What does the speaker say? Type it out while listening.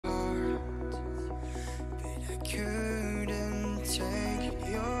couldn't take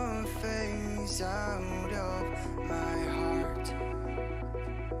your face out of my heart.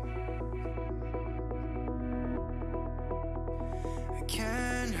 I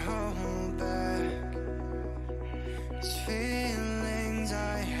can't hold back these feelings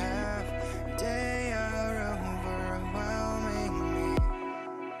I have. They are overwhelming me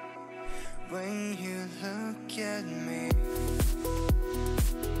when you look at me.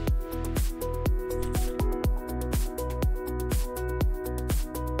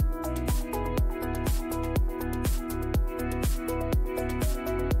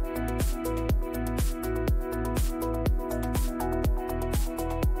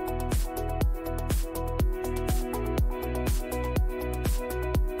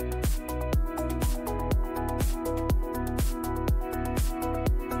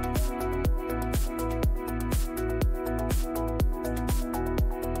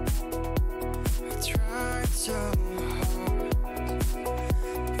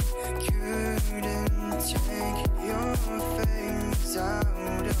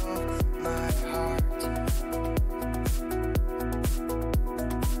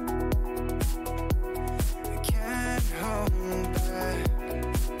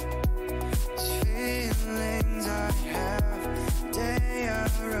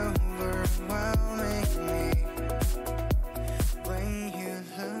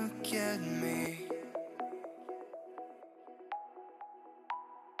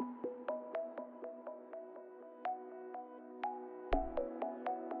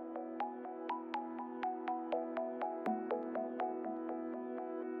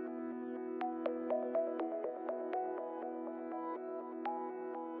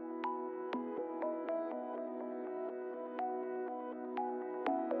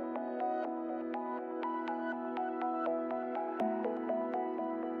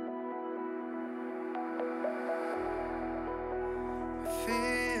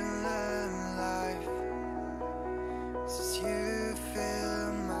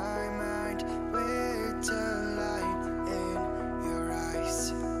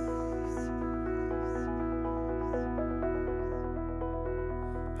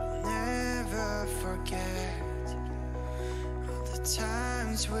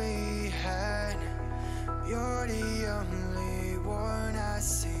 We had, you're the only one I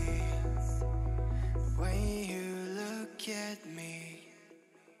see when you look at me.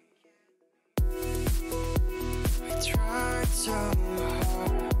 I tried so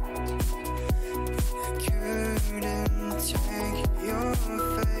hard, I couldn't take your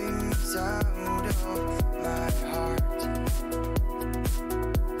face out of my heart.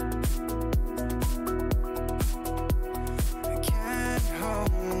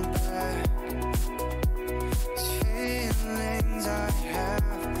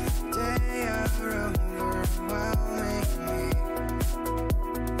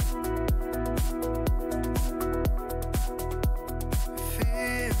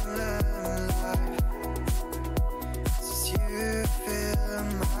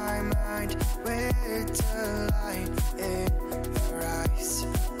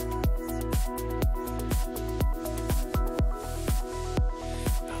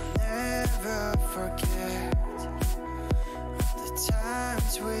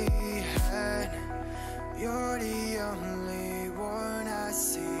 You're the only one I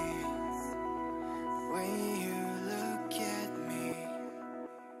see when you look at me.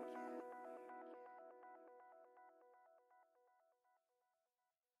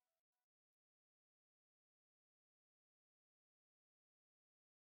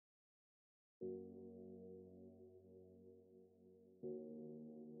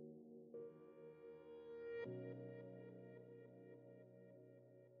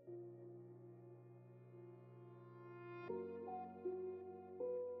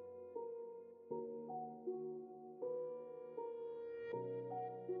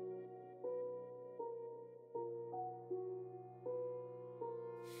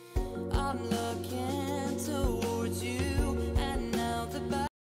 I'm looking towards you, and now the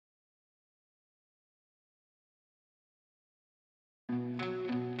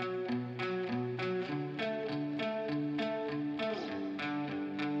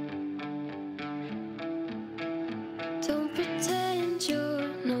don't pretend you're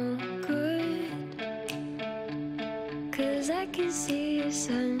no good, 'cause I can see your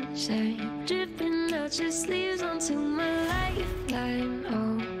sunshine dripping out your sleeves onto my lifeline.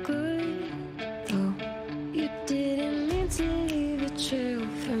 Oh, good, though you didn't mean to leave a trail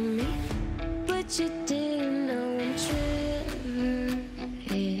for me, but you didn't know until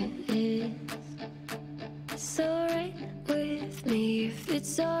it is. It's alright with me. If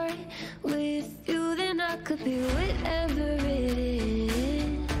it's alright with you, then I could be whatever it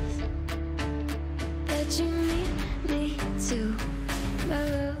is that you need me to. My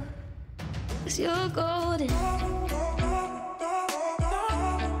love, 'cause you're golden.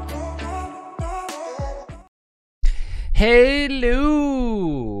 Hello.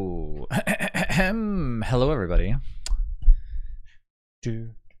 Hello, everybody.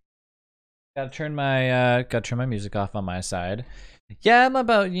 Gotta turn my music off on my side. Yeah, I'm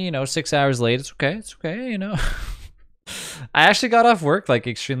about 6 hours late. It's okay. It's okay. I actually got off work like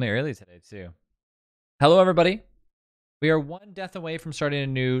extremely early today too. Hello, everybody. We are one death away from starting a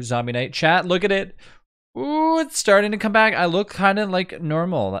new zombie night. Chat, look at it. Ooh, it's starting to come back. I look kind of like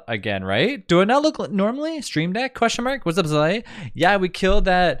normal again, right? Do I not look normally? Stream Deck? Question mark. What's up, Zalay? Yeah, we killed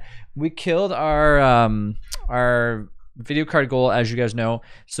that. We killed our video card goal, as you guys know.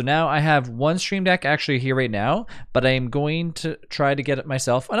 So now I have one Stream Deck actually here right now, but I am going to try to get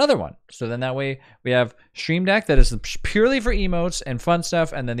myself another one. So then that way we have Stream Deck that is purely for emotes and fun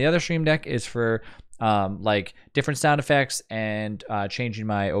stuff, and then the other Stream Deck is for like different sound effects and changing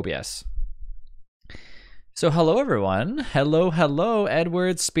my OBS. So hello, everyone. Hello,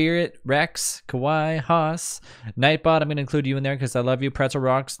 Edward, Spirit, Rex, Kawhi, Haas, Nightbot. I'm going to include you in there because I love you. Pretzel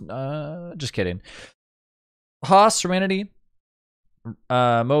Rocks. Just kidding. Haas, Serenity,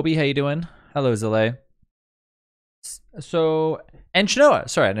 Moby, how you doing? Hello, Zalay. So, and Chinoa.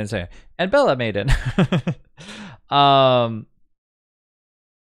 Sorry, I didn't say it. And Bella made it.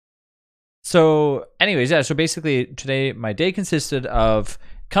 So, anyways, yeah. So basically, today my day consisted of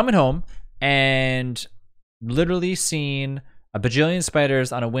coming home and literally seen a bajillion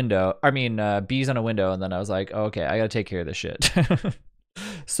spiders on a window. I mean, bees on a window, and then I was like, oh, okay, I gotta take care of this shit.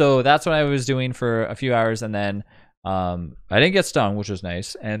 So that's what I was doing for a few hours, and then I didn't get stung, which was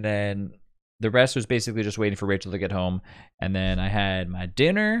nice. And then the rest was basically just waiting for Rachel to get home. And then I had my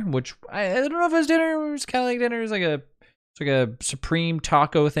dinner, which I don't know if it was dinner. It was kind of like dinner. It was like a supreme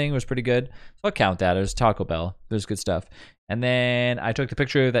taco thing. It was pretty good. So I'll count that. It was Taco Bell. It was good stuff. And then I took the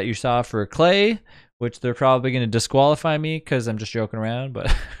picture that you saw for Clay, which they're probably going to disqualify me because I'm just joking around,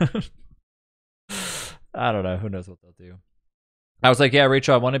 but I don't know. Who knows what they'll do. I was like, yeah,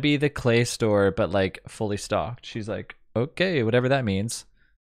 Rachel, I want to be the Clay store, but like fully stocked. She's like, okay, whatever that means.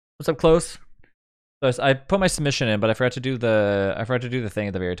 What's up, Close? So I put my submission in, but I forgot to do the thing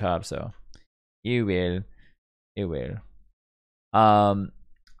at the very top. So you will. All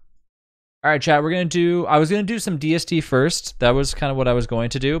right, chat. I was gonna do some DST first. That was kind of what I was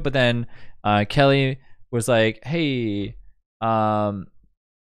going to do, but then Kelly was like, hey,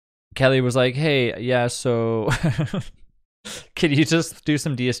 yeah, so can you just do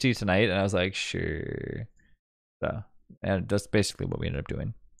some DST tonight? And I was like, sure. So, and that's basically what we ended up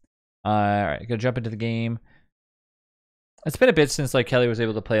doing. All right, gonna jump into the game. It's been a bit since like Kelly was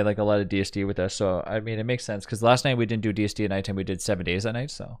able to play like a lot of DST with us, so I mean it makes sense because last night we didn't do DST at nighttime. We did 7 days at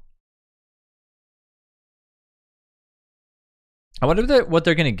night, so. I wonder what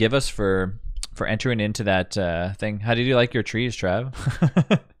they're gonna give us for entering into that thing. How did you like your trees, Trav?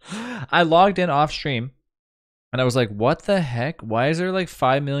 I logged in off stream, and I was like, "What the heck? Why is there like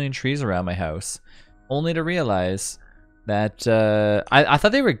 5 million trees around my house?" Only to realize that I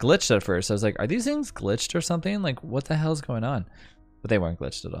thought they were glitched at first. I was like, "Are these things glitched or something? Like, what the hell's going on?" But they weren't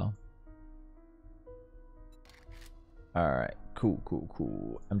glitched at all. All right.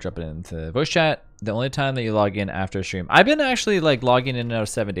 Cool. I'm jumping into voice chat. The only time that you log in after a stream. I've been actually like logging in and out of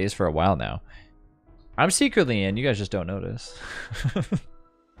 7 days for a while now. I'm secretly in. You guys just don't notice.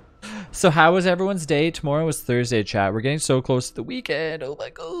 So how was everyone's day? Tomorrow was Thursday, chat. We're getting so close to the weekend. Oh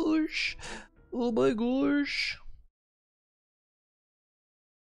my gosh.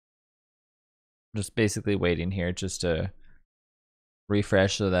 Just basically waiting here just to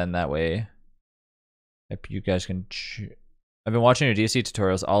refresh, so then that way if you guys can I've been watching your DC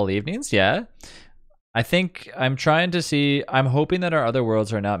tutorials all evenings. Yeah, I think I'm trying to see. I'm hoping that our other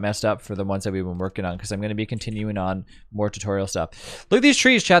worlds are not messed up for the ones that we've been working on, because I'm going to be continuing on more tutorial stuff. Look at these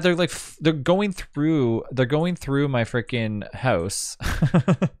trees, chat. They're like they're going through my freaking house.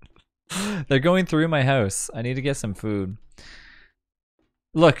 They're going through my house. I need to get some food.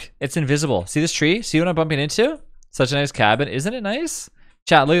 Look, it's invisible. See this tree? See what I'm bumping into? Such a nice cabin. Isn't it nice?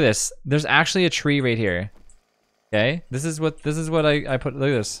 Chat, look at this. There's actually a tree right here. Okay, this is what I put. Look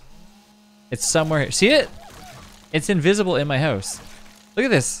at this. It's somewhere here. See it? It's invisible in my house. Look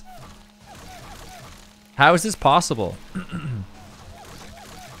at this. How is this possible?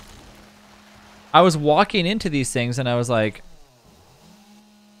 I was walking into these things and I was like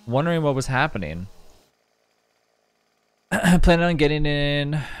wondering what was happening. Planning on getting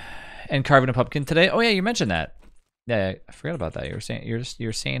in and carving a pumpkin today. Oh yeah, you mentioned that. Yeah, I forgot about that.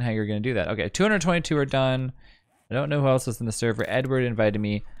 You're saying how you're gonna do that. Okay, 222 are done. I don't know who else was in the server. Edward invited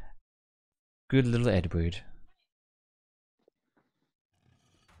me. Good little Edward.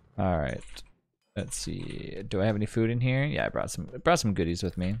 All right. Let's see. Do I have any food in here? Yeah, I brought some goodies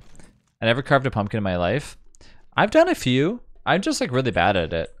with me. I never carved a pumpkin in my life. I've done a few. I'm just like really bad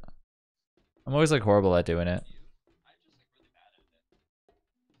at it. I'm always like horrible at doing it.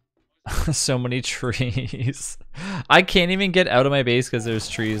 So many trees. I can't even get out of my base because there's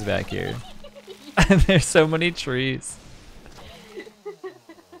trees back here. There's so many trees.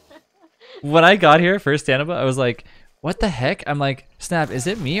 When I got here first, Annabelle, I was like, what the heck? I'm like, Snap, is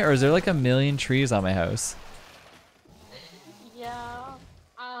it me or is there like a million trees on my house? Yeah.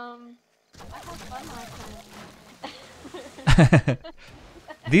 I had fun last time.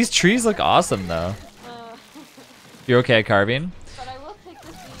 These trees look awesome though. You're okay at carving? But I will take the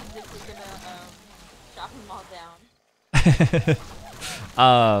seeds if you're gonna chop them all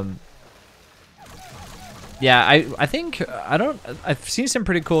down. Yeah, I think I've seen some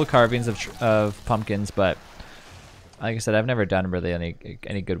pretty cool carvings of pumpkins, but like I said, I've never done really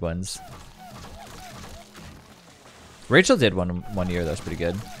any good ones. Rachel did one year. That was pretty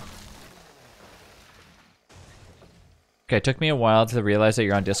good. Okay, it took me a while to realize that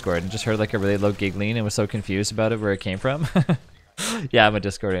you're on Discord and just heard like a really low giggling and was so confused about it where it came from. Yeah, I'm on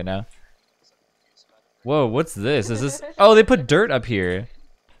Discord right now. Whoa, what's this? Is this? Oh, they put dirt up here.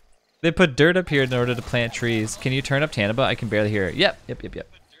 They put dirt up here in order to plant trees. Can you turn up Tanaba? I can barely hear it. Yep.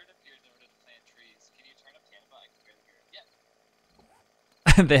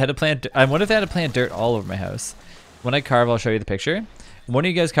 They had to plant. I wonder if they had to plant dirt all over my house. When I carve, I'll show you the picture. When are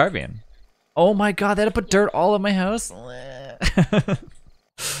you guys carving? Oh my god, they had to put dirt all over my house.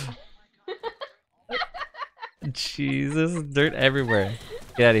 Jeez, there's dirt everywhere.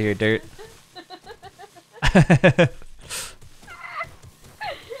 Get out of here, dirt.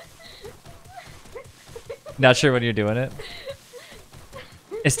 Not sure when you're doing it.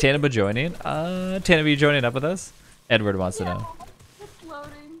 Is Tanaba joining? Tanaba, you joining up with us? Edward wants to know. Just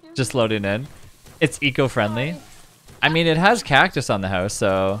loading. Just loading in. It's eco-friendly. I mean, it has cactus on the house,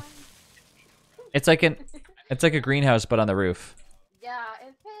 so it's like a greenhouse but on the roof. Yeah,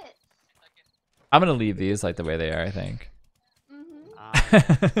 it fits. I'm gonna leave these like the way they are, I think.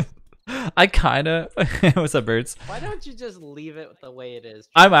 Mm-hmm. I kinda. What's up, birds? Why don't you just leave it the way it is?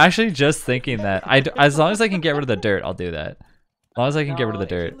 I'm actually just thinking that. As long as I can get rid of the dirt, I'll do that. As long as I can get rid of the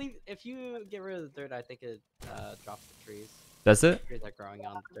dirt. If you get rid of the dirt, I think it drops the trees. Does it? Trees are growing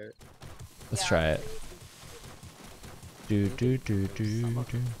on the dirt. Let's try it. Do.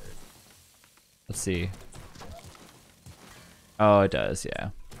 Let's see. Oh, it does, yeah.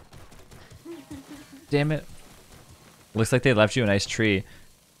 Damn it. Looks like they left you a nice tree.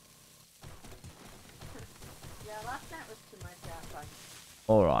 Yeah, last night was too much. Yeah, fine.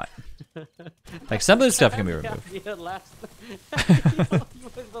 Alright. Like some of this stuff can be removed. Yeah, last... you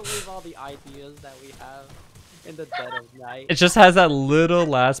wouldn't believe all the ideas that we have in the dead of night. It just has that little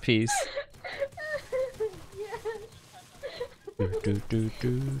last piece. Do.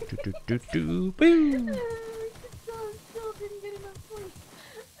 Boo.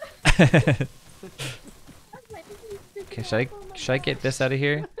 Okay, should I get this out of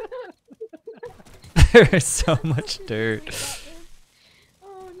here? There's so much dirt.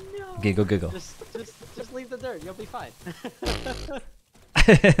 Oh no. Giggle. Just leave the dirt. You'll be fine.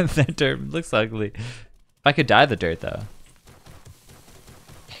 The dirt looks ugly. If I could dye the dirt though.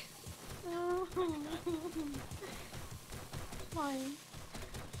 Fine.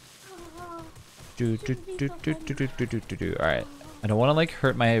 Do. Alright. I don't want to like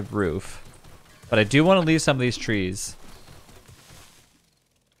hurt my roof. But I do want to leave some of these trees.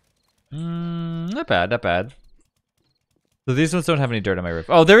 Not bad. So these ones don't have any dirt on my roof.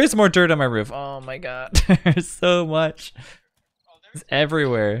 Oh, there is more dirt on my roof. Oh my god. There's so much. It's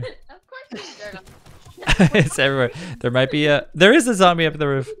everywhere. Of course there's dirt on It's everywhere. There is a zombie up the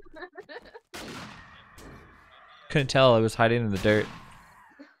roof. Couldn't tell, I was hiding in the dirt.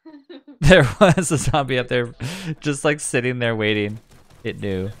 There was a zombie up there, just like sitting there waiting. It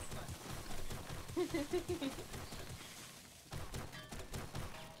knew.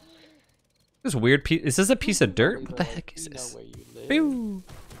 This weird piece. Is this a piece of dirt? What the heck is this? Pew!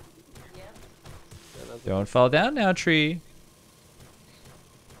 Don't fall down now, tree.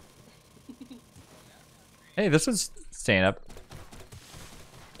 Hey, this one's staying up.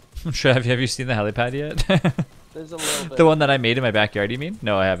 Have you seen the helipad yet? There's a little bit. The one that I made in my backyard, you mean?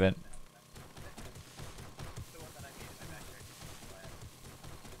 No, I haven't.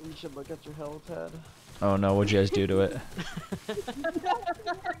 You should look at your helipad. Oh no, what'd you guys do to it?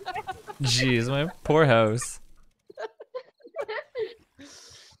 Jeez, my poor house.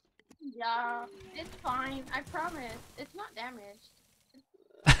 Yeah, it's fine. I promise. It's not damaged.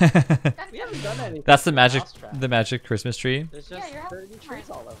 We haven't done anything. That's the to magic, Mousetrap. the magic Christmas tree. There's Yeah, just you're having 30 fun. trees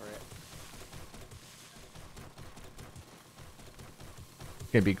all over it.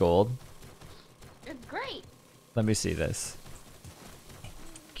 Gonna be gold. It's great. Let me see this.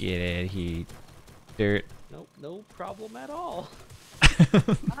 Get it, heat, dirt. Nope, no problem at all.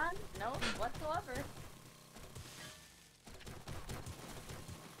 Fun? No, whatsoever.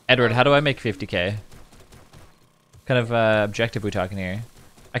 Edward, how do I make 50k? Kind of objective we talking here?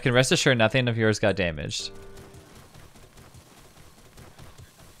 I can rest assured nothing of yours got damaged.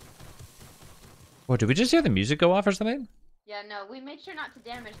 What, did we just hear the music go off or something? Yeah, no, we made sure not to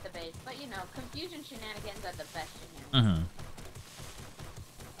damage the base, but you know, confusion shenanigans are the best shenanigans. Mm-hmm.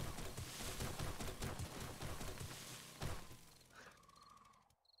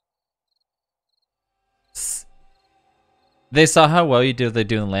 They saw how well you did. They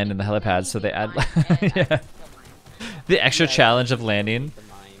do land in the helipad, so they add yeah, the extra challenge of landing.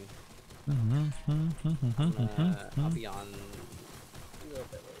 The mine. I'll be on a little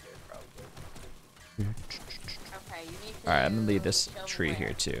bit later, probably. Okay, you need to All right, I'm gonna leave this show me tree where.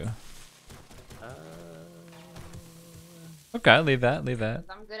 here too. Uh, Okay, leave that. Leave that.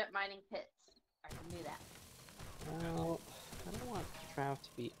 'Cause I'm good at mining pits. I can do that. well, I don't want Trav to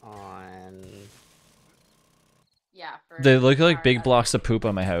be on. Yeah, for They look like our big other- blocks of poop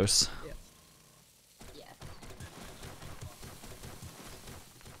on my house. Yes. Yes.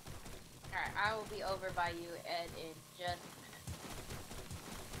 Alright, I will be over by you, Ed, in just a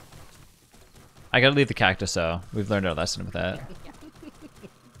I gotta leave the cactus, though. We've learned our lesson with that.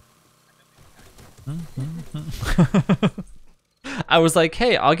 minute. Yeah. I was like,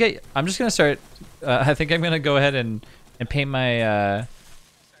 hey, I'm just gonna start. I think I'm gonna go ahead and paint my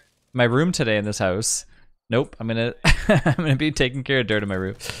my room today in this house. Nope, I'm gonna I'm gonna be taking care of dirt on my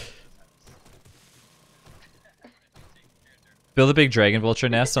roof. Build a big dragon vulture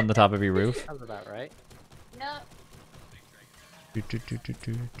nest on the top of your roof. Sounds about right. Yep.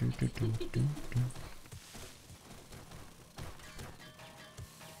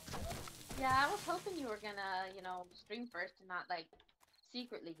 Yeah, I was hoping you were gonna, you know, stream first and not like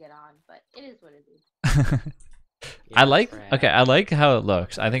secretly get on, but it is what it is. I like. Trav. Okay, I like how it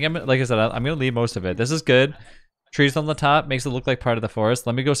looks. I think like I said, I'm gonna leave most of it. This is good. Trees on the top makes it look like part of the forest.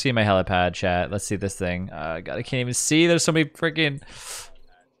 Let me go see my helipad, chat. Let's see this thing. God, I can't even see. There's so many freaking.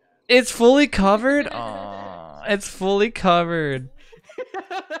 It's fully covered. Oh, it's fully covered.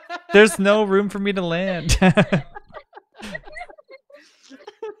 There's no room for me to land.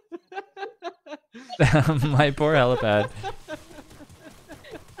 My poor helipad.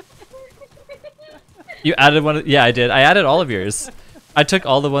 You added one. Yeah, I did. I added all of yours. I took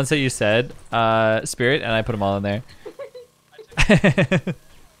all the ones that you said, Spirit, and I put them all in there.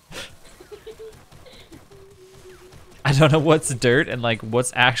 I don't know what's dirt and like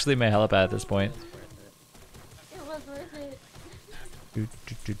what's actually my helipad at this point. It was worth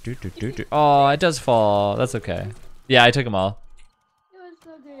it. Oh, it does fall. That's okay. Yeah, I took them all. It was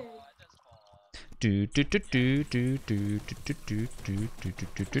so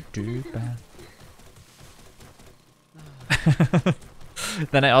good.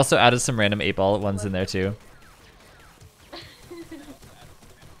 Then I also added some random 8-ball ones in there too.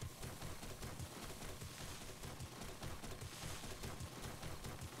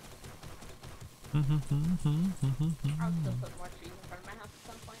 I'll still put more trees in front of my house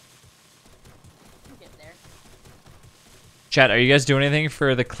at some point. We'll get there. Chat, are you guys doing anything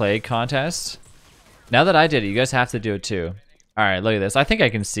for the clay contest? Now that I did it, you guys have to do it too. Alright, look at this. I think I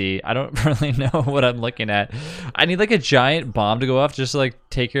can see. I don't really know what I'm looking at. I need like a giant bomb to go off just to like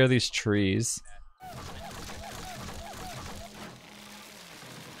take care of these trees.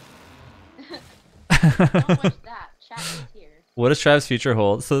 Don't wish that. Chat is here. What does Trav's future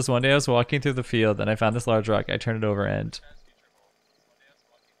hold? So this one day I was walking through the field and I found this large rock. I turned it over and...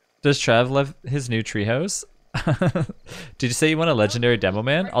 Does Trav love his new treehouse? Did you say you want a legendary demo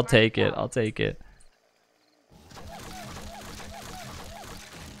man? I'll take it. I'll take it.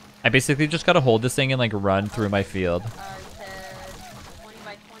 I basically just gotta hold this thing and like run through my field. It says 20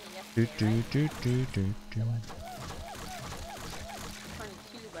 by 20 yesterday, right?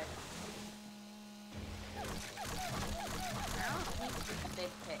 22 by 20. I don't think it's a big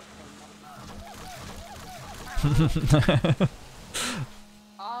pit thing.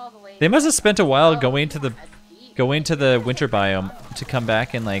 All the way They must have spent a while going to the deep. winter biome to come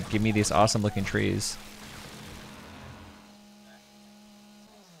back and like give me these awesome looking trees.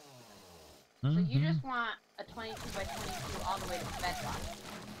 So you just want a 22 by 22 all the way to bedrock.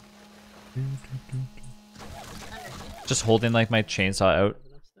 Understand. Just holding like my chainsaw out.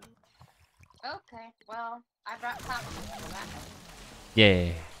 Well, I brought copies, so that helps.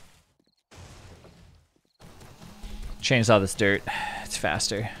 Yeah. Chainsaw this dirt. It's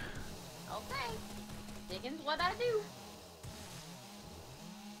faster. Okay. Digging's what I do.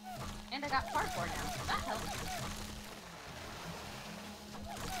 And I got parkour now, so that helps.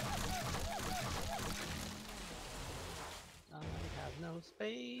 I have no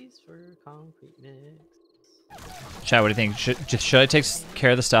space for concrete mix. Chat, what do you think? Should I take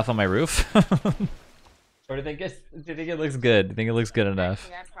care of the stuff on my roof? Or do you think it looks good? Do you think it looks good enough?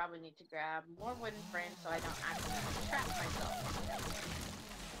 Actually, I probably need to grab more wooden frames so I don't accidentally trap myself.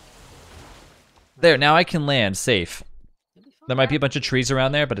 There, now I can land safe. It'll be fine. There might be a bunch of trees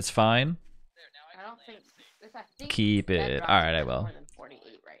around there, but it's fine. I don't think this. I think Keep it. bedrock's All right, I at will. More than 48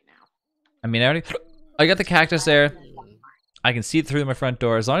 right now. I mean, I got the cactus there. I can see it through my front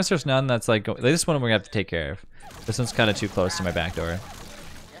door. As long as there's none that's like this one we're gonna have to take care of. This one's kind of too close to my back door.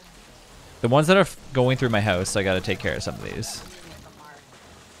 The ones that are going through my house, I gotta take care of some of these.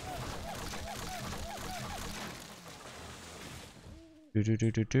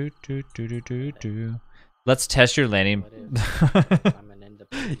 Let's test your landing. I'm an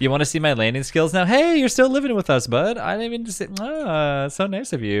independent. You want to see my landing skills now? Hey, you're still living with us, bud. I didn't even say. So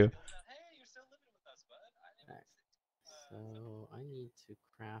nice of you. So I need to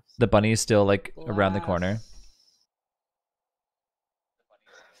craft The bunny is still like around the corner. glass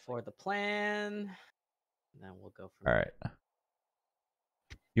for the plan. And then we'll go from All right.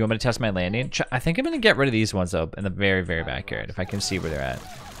 You want me to test my landing? I think I'm gonna get rid of these ones though in the very, very backyard if I can see where they're at.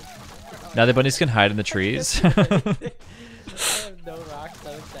 Now the bunnies can hide in the trees. I have no rocks,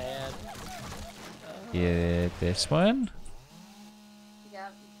 no sand. Yeah, this one. Yeah,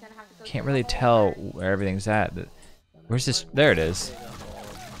 you're gonna have to go Can't dig really a hole tell first. where everything's at. Where's this? There it is. Dig a hole.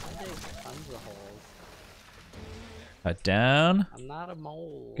 I dig tons of holes. Cut down. I'm not a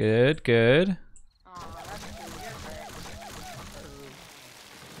mole. Good, good. Aw, that's too weird,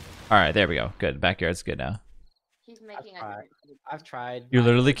 but All right, there we go. Good. Backyard's good now. he's making a tried. different. I've tried. You not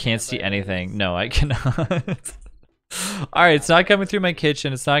literally to can't see cameras. anything. No, I cannot. All right, it's not coming through my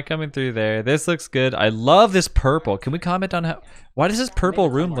kitchen. It's not coming through there. This looks good. I love this purple. Can we comment on how? Why does this purple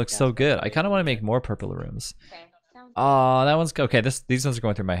room look so good? I kind of want to make more purple rooms. Okay, sounds Oh, that one's okay. These ones are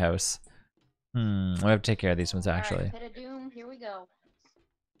going through my house. I have to take care of these ones All right, actually. Pit of Doom, here we go.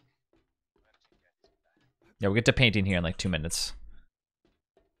 Yeah, we'll get to painting here in like 2 minutes.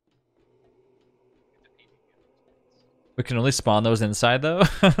 We can only spawn those inside though.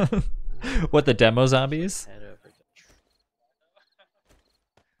 What, the demo zombies? Head over to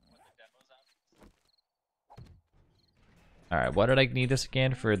All right, what did I need this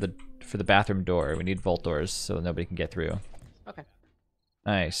again for the bathroom door? We need vault doors so nobody can get through. Okay.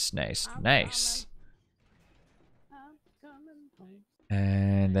 Nice, nice, nice. I'm coming home.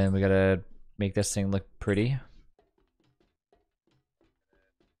 And then we gotta make this thing look pretty.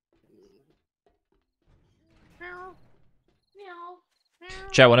 Meow.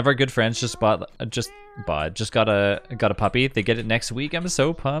 Chat, one of our good friends just got a puppy. They get it next week. I'm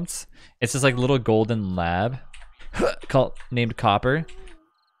so pumped. It's this like little golden lab named Copper.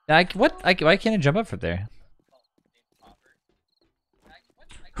 Why can't I jump up from there?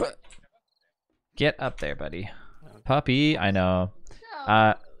 Get up there, buddy. Puppy, I know.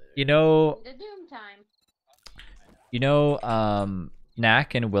 So, You know, Pit of Doom time.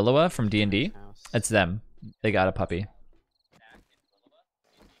 Knack and Willowa from D&D? House. It's them. They got a puppy.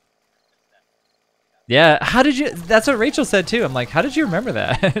 Yeah, how did you? That's what Rachel said too. I'm like, how did you remember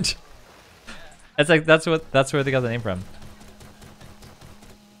that? It's like that's where they got the name from.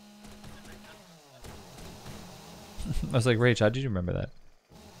 I was like, Rach, how did you remember that?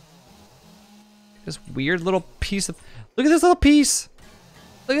 This weird little piece of. Look at this little piece.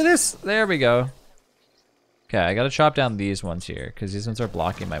 Look at this. There we go. Okay, I gotta chop down these ones here because these ones are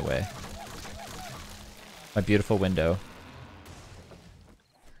blocking my way. My beautiful window.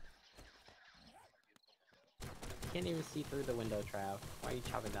 Can't even see through the window, Trav. Why are you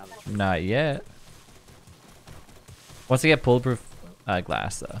chopping down the tree? Not yet. Once I get bulletproof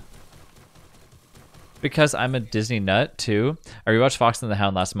glass, though. Because I'm a Disney nut, too. I rewatched Fox and the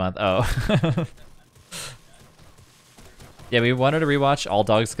Hound last month. Oh. Yeah, we wanted to rewatch All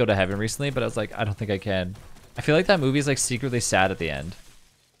Dogs Go to Heaven recently, but I was like, I don't think I can. I feel like that movie is like secretly sad at the end.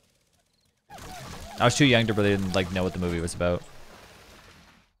 I was too young to really like know what the movie was about.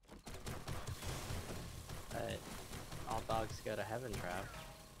 But all dogs go to heaven, Trav.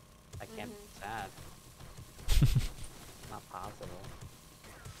 That can't be sad. Not possible.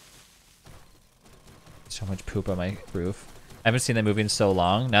 So much poop on my roof. I haven't seen that movie in so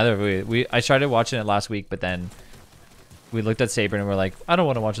long. Neither I started watching it last week, but then we looked at Saber and we're like, I don't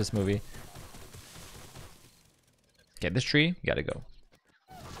want to watch this movie. Okay, this tree, you gotta go.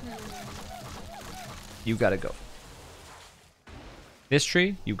 You gotta go. This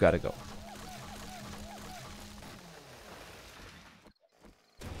tree, you gotta go.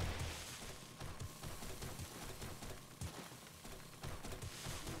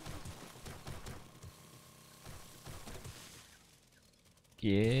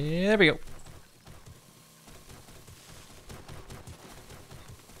 Yeah, there we go.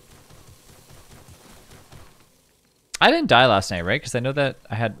 I didn't die last night, right? Because I know that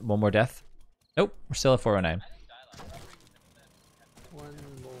I had one more death. Nope, we're still at 409. One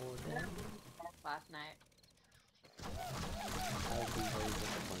more down. Last night. I would be very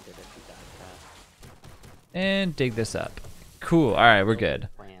disappointed if you got that. And dig this up. Cool, alright, we're good.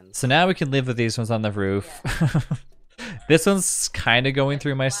 Plans. So now we can live with these ones on the roof. This one's kind of going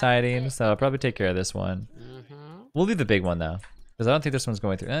through my siding, so I'll probably take care of this one. We'll leave the big one though, because I don't think this one's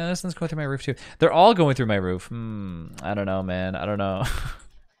going through. This one's going through my roof too. They're all going through my roof. I don't know, man. I don't know.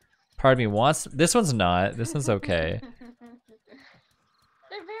 Part of me wants. This one's not. This one's okay.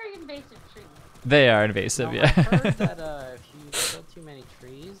 They're very invasive trees. They are invasive, No, yeah. I've heard that if you kill too many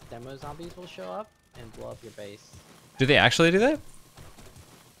trees, demo zombies will show up and blow up your base. Do they actually do that?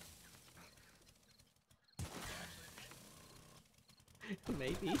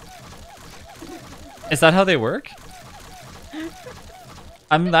 Maybe. Is that how they work?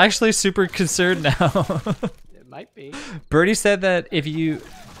 I'm actually super concerned now. It might be. Birdie said that if you...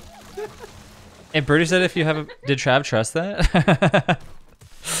 And Birdie said if you have a... Did Trav trust that?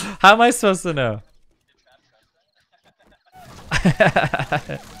 How am I supposed to know?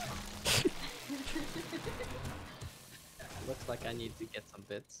 Looks like I need to get some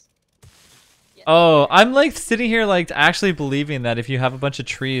bits. Yes. Oh, I'm like sitting here like actually believing that if you have a bunch of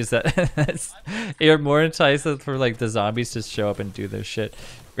trees that you're more enticed for like the zombies to show up and do their shit.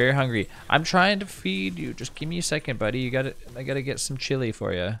 Very hungry. I'm trying to feed you. Just give me a second, buddy. I gotta get some chili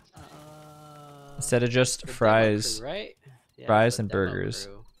for you. Instead of just The demo fries. crew, right? Yeah, Fries it's the and demo burgers.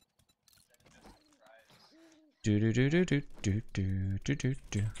 crew. Do do do do do do do do do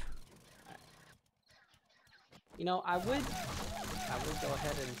do. You know, I would go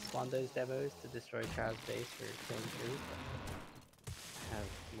ahead and spawn those demos to destroy Trav's base for killing trees, but I have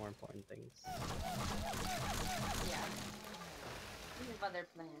more important things. Yeah. We have other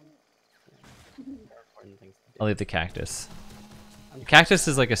plans. More important things to do. I'll leave the cactus. I'm Cactus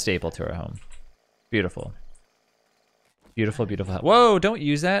is like a staple to our home. Beautiful. Beautiful, beautiful. Whoa, don't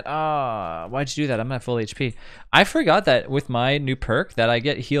use that. Ah, why'd you do that? I'm at full HP. I forgot that with my new perk that I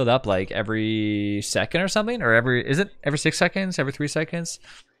get healed up like every second or something, or is it every 6 seconds, every 3 seconds?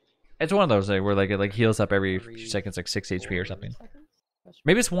 It's one of those like where like it like heals up every few seconds, like 6 HP or something.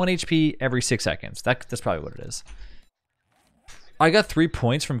 Maybe it's 1 HP every 6 seconds. That's probably what it is. I got 3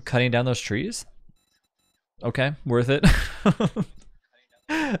 points from cutting down those trees. Okay, worth it.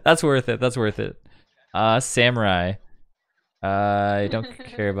 That's worth it. That's worth it. Samurai. I don't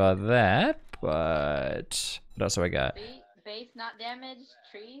care about that, but what else do I got? Base not damaged.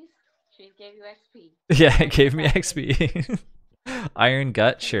 Trees. Trees gave you XP. Yeah, it gave me XP. Iron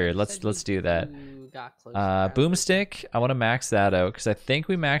gut, sure. Let's do that. You got close to Trav's base. Boomstick. I want to max that out because I think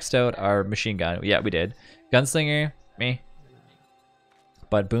we maxed out our machine gun. Yeah, we did. Gunslinger, me.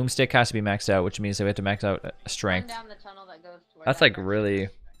 But boomstick has to be maxed out, which means that we have to max out Run strength. down the tunnel that goes to where That's that like person really. is.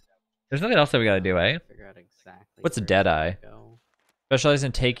 There's nothing else that we gotta do, eh? Figure out exactly What's a where dead you eye? go. Specialize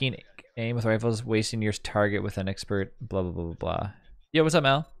in taking aim with rifles, wasting your target with an expert. Blah blah blah blah blah. Yeah, what's up,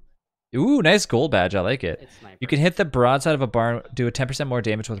 Mal? Ooh, nice gold badge. I like it. It's sniper. You can hit the broadside of a barn, do a 10% more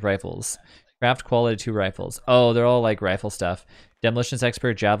damage with rifles. Craft quality 2 rifles. Oh, they're all like rifle stuff. Demolitions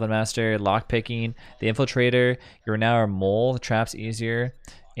expert, javelin master, lockpicking, the infiltrator. You're now a mole. The trap's easier.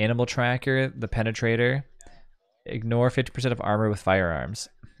 Animal tracker, the penetrator. Ignore 50% of armor with firearms.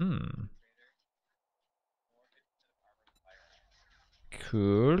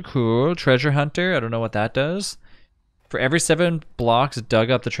 Cool, cool. Treasure hunter. I don't know what that does. For every 7 blocks dug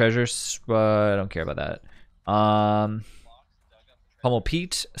up the treasure. I don't care about that. Pummel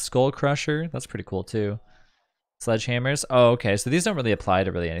Pete, Skull Crusher. That's pretty cool too. Sledgehammers. Oh, okay. So these don't really apply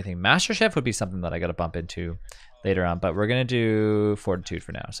to really anything. Master Chef would be something that I got to bump into later on, but we're gonna do Fortitude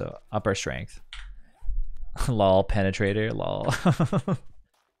for now. So up our strength. Lol, penetrator. Lol.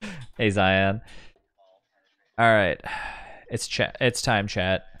 Hey Zion. All right, it's chat. It's time,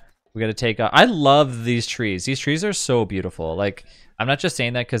 chat. We gotta take off. I love these trees. These trees are so beautiful. Like, I'm not just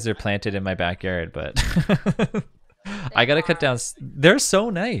saying that because they're planted in my backyard, but I gotta cut down. They're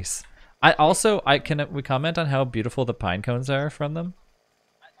so nice. Can we comment on how beautiful the pine cones are from them?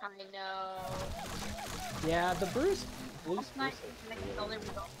 I know. Yeah, the blue Last night spruce. was the only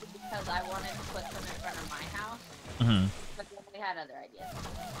result because I wanted to put them in front of my house. Mhm. But then we had other ideas.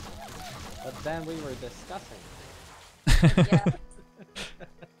 But then we were discussing. Yeah.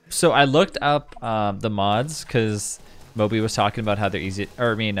 So I looked up the mods because Moby was talking about how they're easy,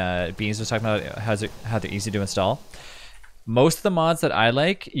 or I mean, Beans was talking about how they're easy to install. Most of the mods that I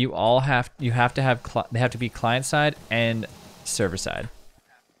like, you have to have they have to be client side and server side.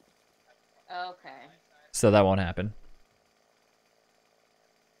 Okay. So that won't happen.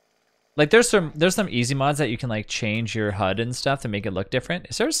 Like there's some easy mods that you can like change your HUD and stuff to make it look different.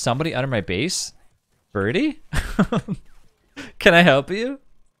 Is there somebody under my base? Birdie? Can I help you?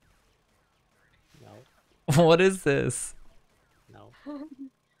 No, What is this? no,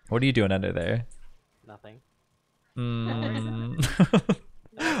 What are you doing under there? nothing. Mm.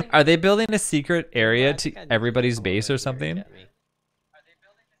 Are they building a secret area I think to I need to everybody's come base over or here and something? get me.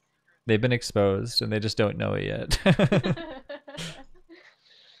 They've been exposed and they just don't know it yet.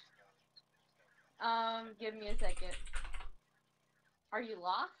 Give me a second. Are you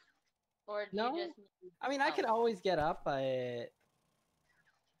lost? Or do No, you just need I mean I could help? always get up, but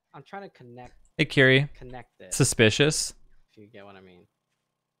I'm trying to Hey, Curie. connect it. Suspicious. If you get what I mean.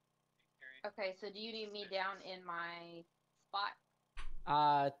 Okay, so do you need me down in my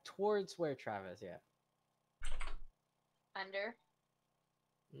spot? Towards where Travis? Yeah. Under?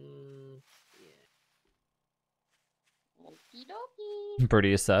 Yeah. Okie dokie.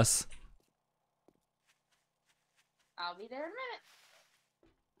 Birdie is sus. I'll be there in a minute.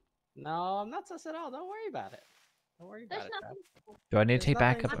 No, I'm not sus at all. Don't worry about it. Don't worry There's about it. Trav. nothing. Do I need to There's take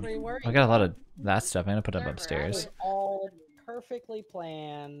nothing backup? to be worried I got a lot about. of that stuff. I'm gonna put up Server, It upstairs. was all perfectly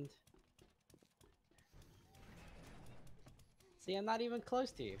planned. See, I'm not even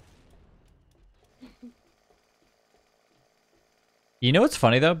close to you. You know what's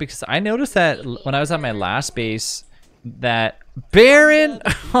funny though? Because I noticed that when I was at my last base, that Baron.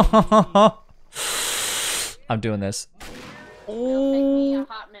 I'm doing this. It'll take me a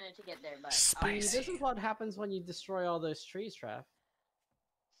hot minute to get there, but See, Spicy. this is what happens when you destroy all those trees, Trav.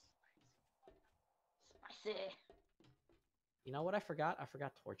 spicy. You know what I forgot? I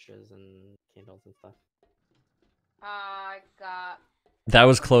forgot torches and candles and stuff. I got. That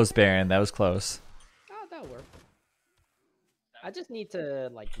was close, Baron. That was close. Oh, that'll work. I just need to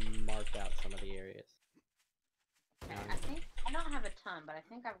like mark out some of the areas. I think I don't have a ton, but I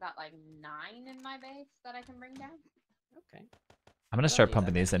think I've got like 9 in my base that I can bring down. Okay. I'm gonna start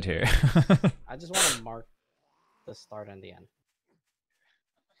pumping these into here. I just want to mark the start and the end.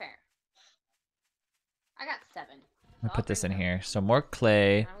 Fair. I got 7. I'm gonna put this in here. So more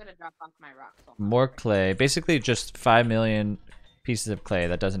clay, I'm gonna drop off my rocks. more clay. Basically, just 5 million pieces of clay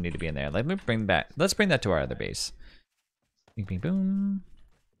that doesn't need to be in there. Let me bring back. Let's bring that to our other base. Bing, bing, boom.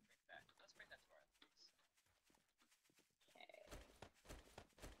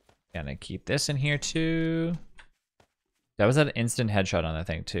 Gonna keep this in here too. That was an instant headshot on that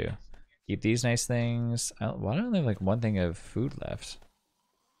thing too. Keep these nice things. Why don't I have like one thing of food left?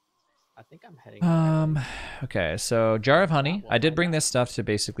 I think I'm heading. Okay, so jar of honey. I did bring this stuff to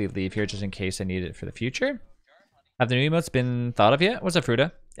basically leave here just in case I need it for the future. Have the new emotes been thought of yet? What's up,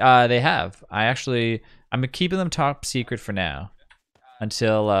 Fruta? They have. I'm keeping them top secret for now.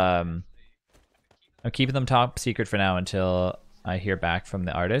 Until I'm keeping them top secret for now until I hear back from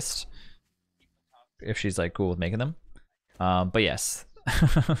the artist. If she's like cool with making them. But yes.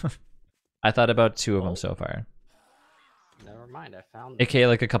 I thought about 2 of them so far. Never mind. I found. AKA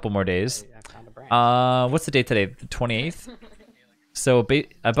like a couple more days. I found a branch. What's the date today? The 28th? So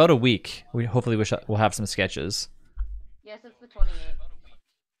about a week. Hopefully we'll have some sketches. Yes, it's the 28th.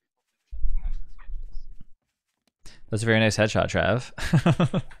 That's a very nice headshot,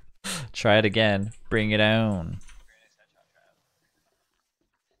 Trav. Try it again. Bring it on.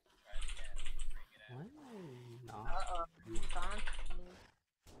 Why am I not? Uh-oh.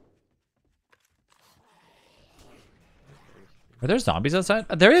 Are there zombies outside?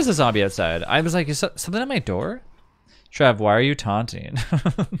 There is a zombie outside. I was like, is something at my door? Trav, why are you taunting?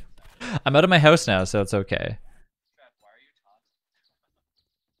 I'm out of my house now, so it's okay.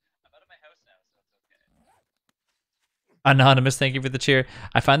 Anonymous, thank you for the cheer.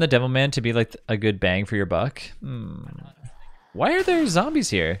 I find the Devilman to be like a good bang for your buck. Why are there zombies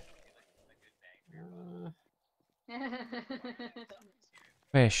here?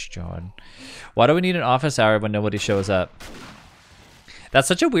 Fish, John. Why do we need an office hour when nobody shows up? That's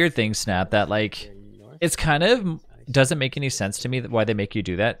such a weird thing, Snap, that like, it's kind of doesn't make any sense to me why they make you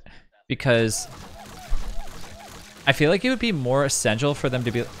do that. Because I feel like it would be more essential for them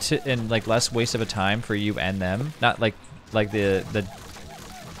to be, and like less waste of a time for you and them. Not like the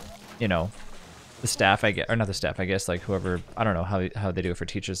you know, the staff, I guess, or not the staff, I guess, like whoever, I don't know how they do it for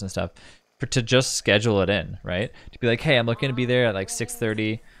teachers and stuff. to just schedule it in, right? To be like, hey, I'm looking to be there at like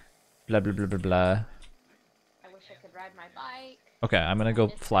 6:30, blah blah blah blah blah. I wish I could ride my bike. Okay, I'm gonna go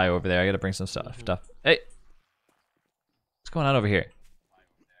fly over there. I gotta bring some stuff. Hey, what's going on over here?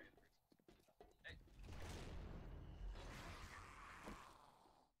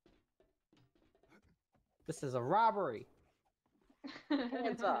 This is a robbery.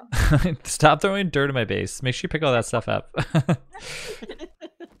 Hands up. Stop throwing dirt in my base. Make sure you pick all that stuff up.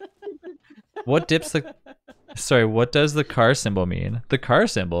 What dips the? Sorry, what does the car symbol mean? The car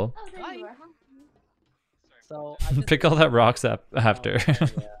symbol. Oh, there you are. So I just Pick all that rocks up after. okay,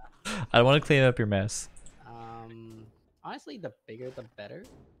 yeah. I don't want to clean up your mess. Honestly, the bigger the better.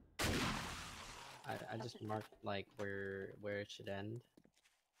 I just marked like where it should end.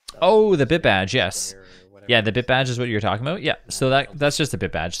 So Oh, the bit badge, yes. square or whatever Yeah, it the bit is. badge is what you're talking about. Yeah, so that's just a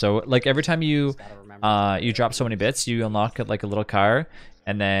bit badge. So like every time you Just gotta remember to you drop so many bits, you unlock like a little car,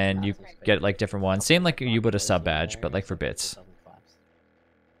 and then you get like different ones. Same like you would a sub badge, but like for bits.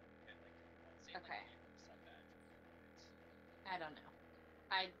 Okay. I don't know.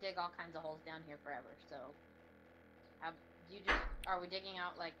 I dig all kinds of holes down here forever, so. Are we digging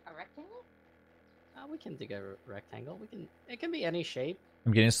out like a rectangle? We can dig a rectangle. It can be any shape.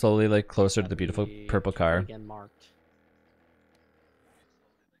 I'm getting slowly like closer to the beautiful Be purple car. Again marked.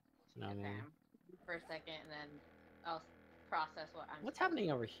 You know what I Okay. mean? For a second, and then I'll process what I'm. What's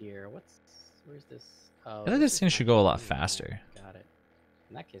happening over here? Where's this? Oh, I feel like this is thing should go a lot my- faster. Got it.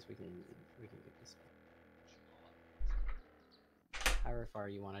 In that case, we can get this. However far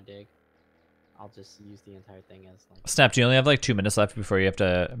you want to dig, I'll just use the entire thing as like. Snap, do you only have like 2 minutes left before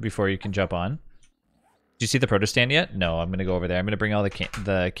you can jump on? Do you see the produce stand yet? No, I'm gonna go over there. I'm gonna bring all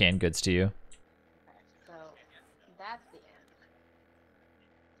the canned goods to you. Okay, so that's the end.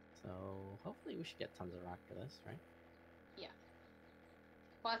 So hopefully we should get tons of rock for this, right? Yeah.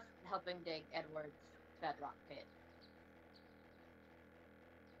 Plus helping dig Edward's bedrock pit.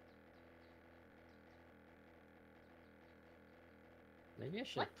 Maybe I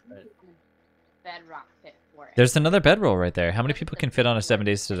should What put. bedrock pit for it? There's another bedroll right there. How many people can fit on a 7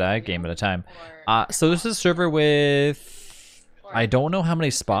 Days to Die game at a time? So this is a server with, I don't know how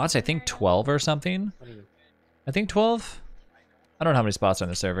many spots. I think 12 or something. What do you? I think 12. I don't know how many spots are on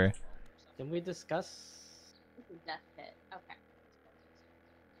the server. Can we discuss? This is death pit. Okay.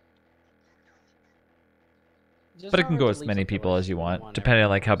 Just But it can remember go to as leave many some people pillars as you if want, there. depending on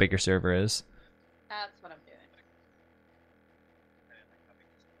like how big your server is. That's what I'm doing.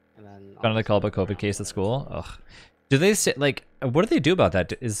 And then Found a call about COVID case at school. Ugh. Do they say like what do they do about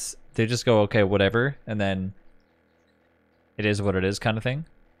that? Is they just go okay whatever and then it is what it is kind of thing?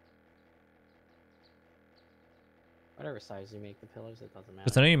 Whatever size you make the pillars, it doesn't matter.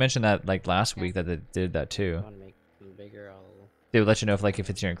 Because I know you mentioned that like last week that they did that If too. you want to make them bigger, They would let you know if like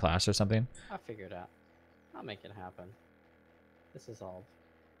if it's in your class or something. I'll figure it out. I'll make it happen. This is all.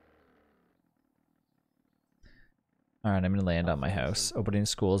 All right, I'm gonna land on my Awesome. house. Opening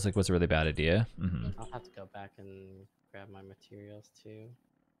schools like was a really bad idea. I'll have to go back and grab my materials too.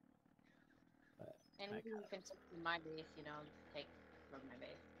 But Anything you can take from my base, you know, take from my base.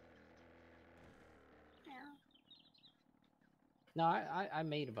 no, I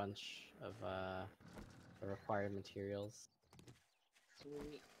made a bunch of the required materials.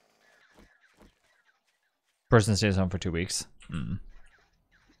 Sweet. Person stays home for 2 weeks.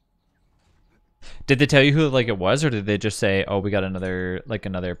 Did they tell you who like it was, or did they just say, "Oh, we got another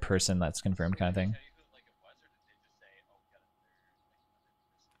person that's confirmed," kind of thing?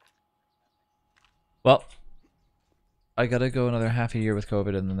 Well, I gotta go another half a year with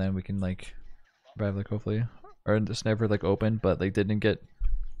COVID, and then we can like survive, like hopefully, or it's never like open, but like didn't get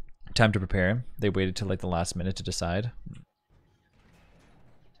time to prepare. They waited till like the last minute to decide.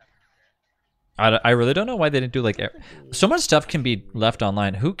 I really don't know why they didn't do like so much stuff can be left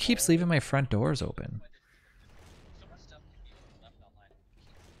online. Who keeps leaving my front doors open?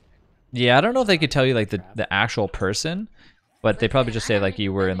 Yeah, I don't know if they could tell you like the actual person, but they probably just say like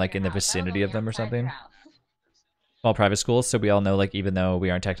you were in like in the vicinity of them or something. Small private schools, so we all know like even though we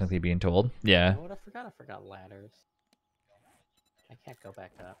aren't technically being told. Yeah. You know what I forgot? I forgot ladders. I can't go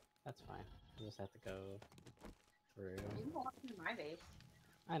back up. That's fine. I just have to go through. You can walk into my base.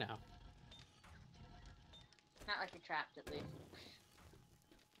 I know. Not like you're trapped, at least.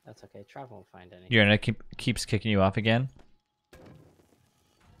 That's okay. Trav won't find any. Your internet keeps kicking you off again.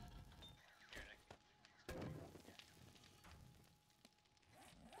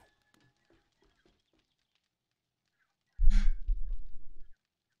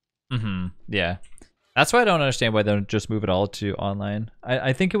 Yeah. That's why I don't understand why they don't just move it all to online.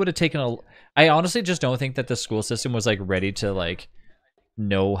 I think it would have taken a. I honestly just don't think that the school system was like ready to like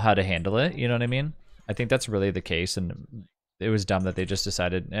know how to handle it. You know what I mean? I think that's really the case, and it was dumb that they just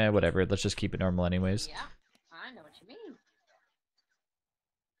decided, whatever, let's just keep it normal anyways. Yeah, I know what you mean.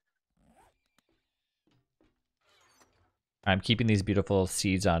 I'm keeping these beautiful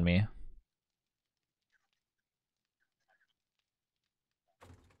seeds on me.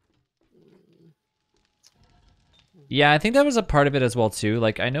 Yeah, I think that was a part of it as well too.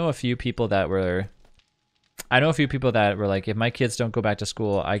 Like I know a few people that were like, if my kids don't go back to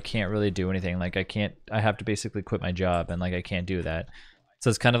school, I can't really do anything. Like I have to basically quit my job, and like I can't do that. So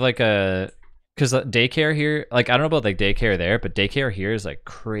it's kind of like because daycare here, like I don't know about like daycare there, but daycare here is like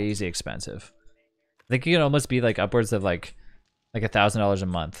crazy expensive. I think it can almost be like upwards of like $1,000 a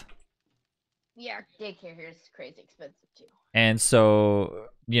month. Yeah, daycare here is crazy expensive too. And so,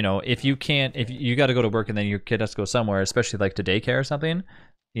 you know, if you got to go to work and then your kid has to go somewhere, especially like to daycare or something,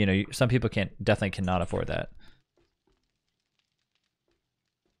 you know, some people definitely cannot afford that.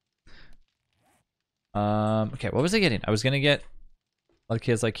 Okay, what was I getting? I was gonna get all the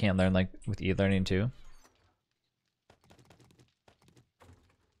kids like can learn, like with e-learning too.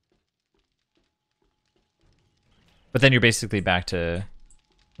 But then you're basically back to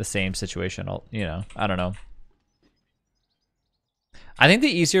the same situation. You know, I don't know. I think the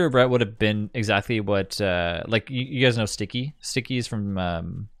easier route would have been exactly what, like you guys know Sticky. Sticky's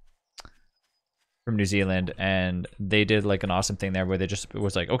from New Zealand, and they did like an awesome thing there where they just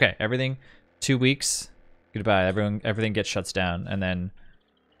was like, okay, everything, 2 weeks, goodbye, everything gets shuts down, and then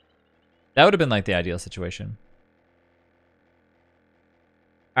that would have been like the ideal situation.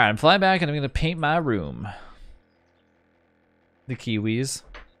 All right, I'm flying back, and I'm gonna paint my room. The Kiwis.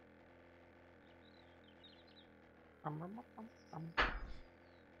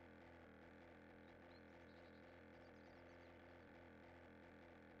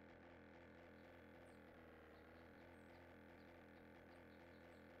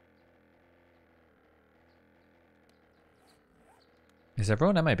 Is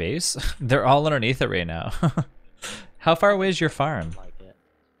everyone at my base? They're all underneath it right now. How far away is your farm? Like it.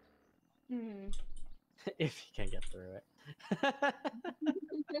 If you can get through it. That's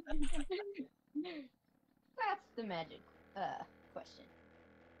the magic question.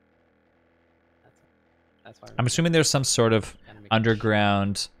 That's why I'm assuming there's some sort of gotta make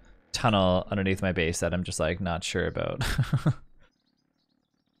underground tunnel underneath my base that I'm just like not sure about.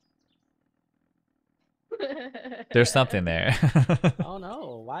 There's something there. Oh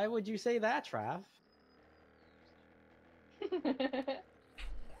no, why would you say that, Trav?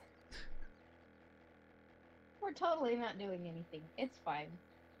 We're totally not doing anything. It's fine.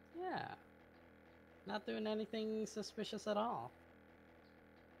 Yeah. Not doing anything suspicious at all.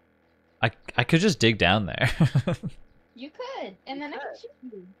 I could just dig down there. You could, and You then I could. could shoot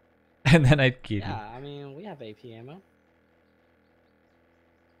you. And then I'd keep Yeah, I mean, we have AP ammo.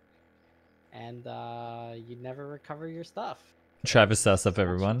 And you never recover your stuff. Travis sus up I'll shoot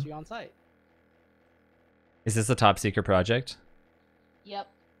everyone. you on site. Is this a top secret project? Yep.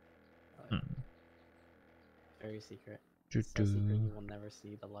 Very secret. Doo So secret doo. you will never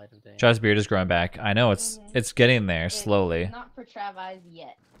see the light of day. Travis' beard is growing back. I know it's getting there It's slowly. not for Trav eyes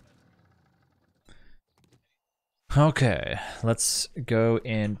yet. Okay, let's go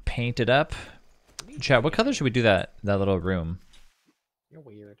and paint it up. Chat, what color should we do that little room? You're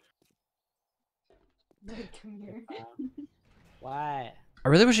weird. Come here. What? I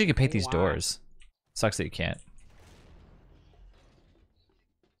really wish you could paint Hey, these why? doors. Sucks that you can't.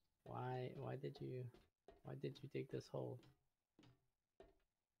 Why did you dig this hole?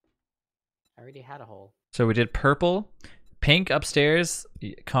 I already had a hole. So we did purple, pink upstairs,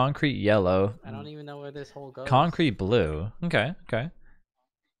 concrete yellow, I don't even know where this hole goes. concrete blue. Okay, okay.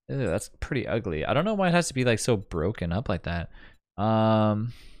 Ew, that's pretty ugly. I don't know why it has to be like so broken up like that.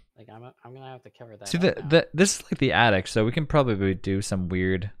 Like I'm gonna have to cover that. See up now. this is like the attic, so we can probably do some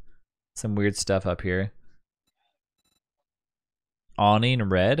weird stuff up here. Awning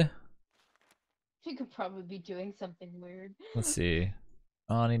red. You could probably be doing something weird. Let's see.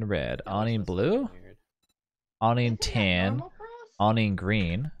 Awning red. That was Awning supposed to be blue. weird. Awning Isn't that tan. normal for us? Awning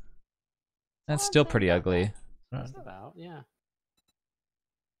green. That's I'm still saying pretty about ugly. Just about, yeah.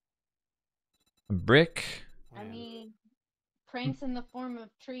 Brick. I Man, mean, pranks in the form of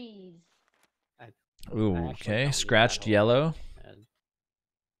trees. Ooh, I actually don't okay. need Scratched that hole. yellow. And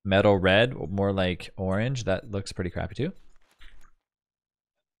Metal red, more like orange. That looks pretty crappy too.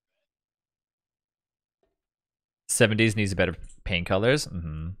 70s needs better paint colors.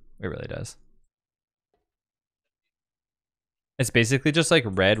 It really does. It's basically just like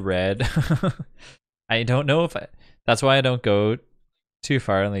red. I don't know if that's why I don't go too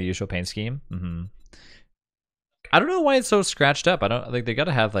far in the usual paint scheme. I don't know why it's so scratched up. I don't like they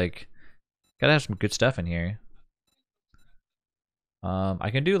gotta have some good stuff in here. I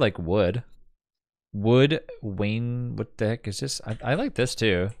can do like wood. Wood Wayne, what the heck is this? I like this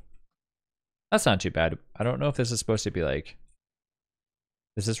too. That's not too bad. I don't know if this is supposed to be like,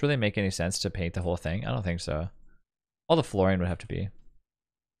 does this really make any sense to paint the whole thing? I don't think so. All the flooring would have to be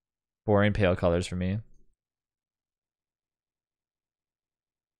boring pale colors for me.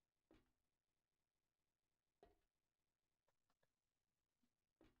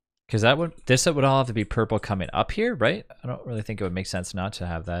 Because this would all have to be purple coming up here, right? I don't really think it would make sense not to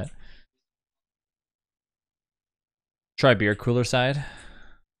have that. Try beer cooler side.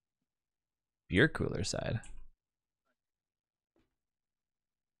 Beer cooler side.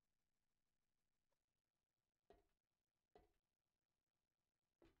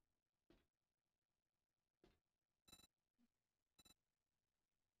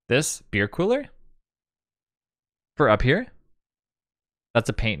 This beer cooler? For up here? That's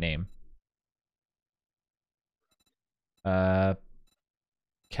a paint name.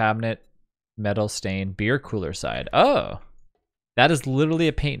 Cabinet, metal stain, beer cooler side. Oh, that is literally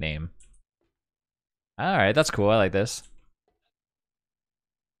a paint name. All right, that's cool. I like this.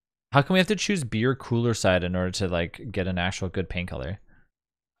 How come we have to choose beer cooler side in order to like get an actual good paint color?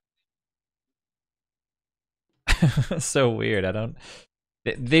 So weird. I don't.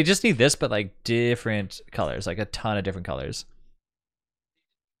 They just need this, but like different colors, like a ton of different colors.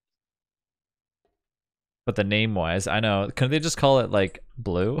 But the name wise, I know. Couldn't they just call it like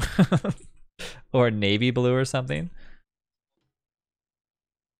blue? Or navy blue or something?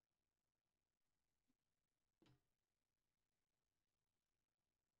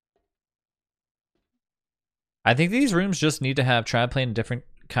 I think these rooms just need to have, try playing a different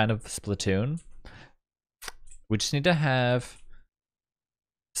kind of Splatoon. We just need to have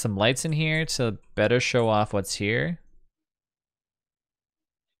some lights in here to better show off what's here.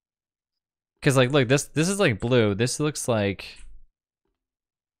 Because like, look, this is like blue. This looks like,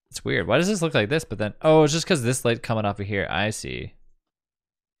 it's weird. Why does this look like this? But then, oh, it's just because this light coming off of here. I see.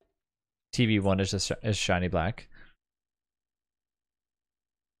 TV1 is just is shiny black.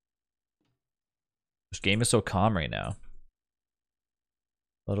 This game is so calm right now.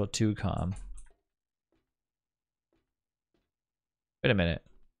 A little too calm. Wait a minute.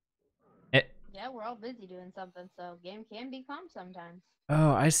 Yeah, we're all busy doing something, so game can be calm sometimes.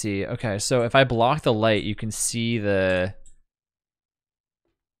 Oh, I see. Okay, so if I block the light, you can see the...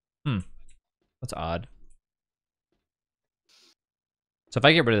 That's odd. So if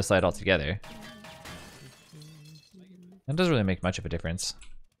I get rid of this light altogether, that doesn't really make much of a difference.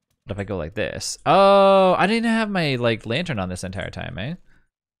 But if I go like this... Oh, I didn't have my like lantern on this entire time, eh?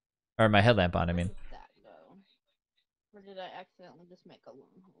 Or my headlamp on, I mean. Where did that go? Or did I accidentally just make a long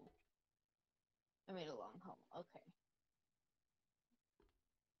hole? I made a long hole. Okay.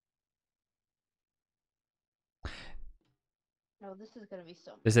 Oh, this is gonna be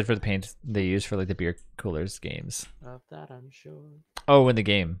so. Is it for the paint they use for like the beer coolers games? Of that I'm sure. Oh, in the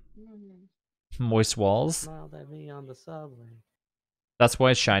game. Mm-hmm. Moist walls. Smiled at me on the subway. That's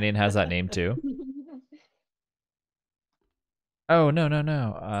why Shining has that name too. Oh, no.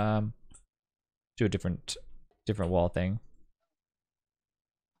 Do a different wall thing.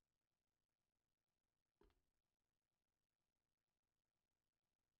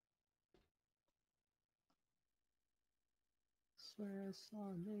 Swear I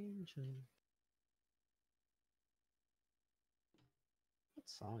saw an angel. What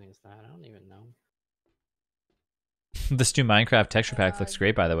song is that? I don't even know. This new Minecraft texture pack looks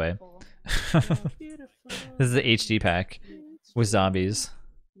great, by the way. Beautiful. This is the HD pack with zombies.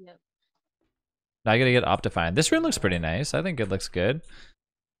 Yep. Now I gotta get Optifine. This room looks pretty nice. I think it looks good.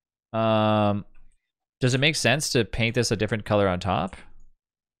 Does it make sense to paint this a different color on top?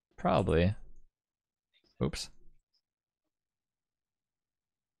 Probably. Oops.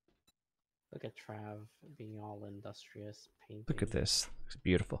 Look at Trav being all industrious painting. Look at this. It's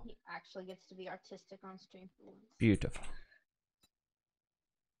beautiful. He actually gets to be artistic on stream for once. Beautiful.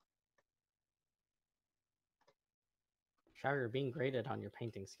 Trav, you're being graded on your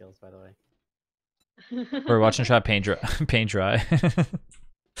painting skills, by the way. We're watching Trav paint dry.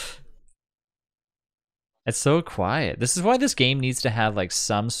 It's so quiet. This is why this game needs to have like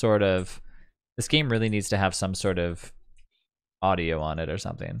some sort of... This game really needs to have some sort of audio on it or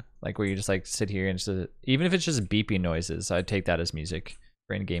something. Like where you just like sit here and just, even if it's just beeping noises, I'd take that as music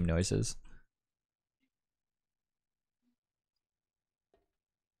for in-game noises.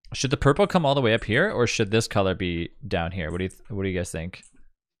 Should the purple come all the way up here, or should this color be down here? What do you guys think?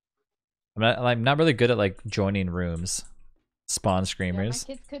 I'm not really good at like joining rooms, Spawn Yeah, my screamers.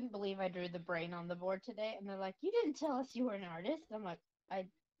 kids couldn't believe I drew the brain on the board today, and they're like, "You didn't tell us you were an artist." I'm like, "I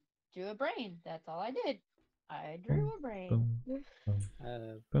drew a brain. That's all I did. I drew a brain." Boom,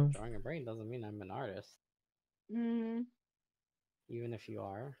 boom, boom. Drawing a brain doesn't mean I'm an artist. Mm, Even if you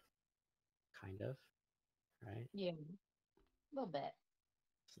are, kind of, right? yeah, a little bit.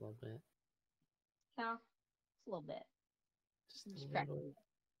 Just a little bit. No, just a little bit. Just a Just little crackle. bit.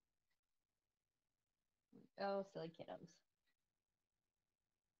 Oh, silly kiddos.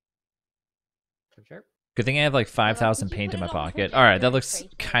 For sure. Good thing I have like Although, 5,000 could you paint put in my it on the pocket. All right, that projector and looks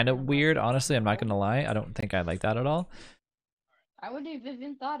trace it kind of above weird. the Honestly, I'm not wall? gonna lie. I don't think I like that at all. I wouldn't have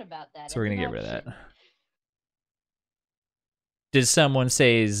even thought about that So we're as gonna an get rid of that. option. Did someone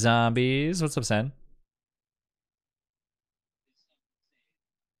say zombies? What's up, Sen?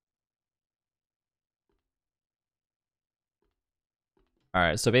 All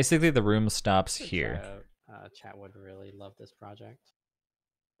right, so basically the room stops The here. chat would really love this project.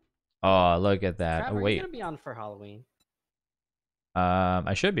 Oh, look at that. Trav, Oh, are you wait. gonna be on for Halloween?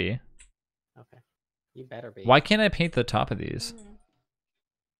 I should be. Okay. You better be. Why can't I paint the top of these? Mm.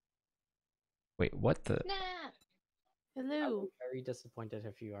 Wait, what the? Nah. I Hello. would be very disappointed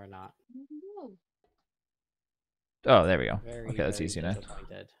if you are not. No. Oh, there we go. Very, Okay, that's very easy now.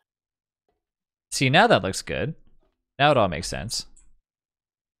 disappointed. See, now that looks good. Now it all makes sense.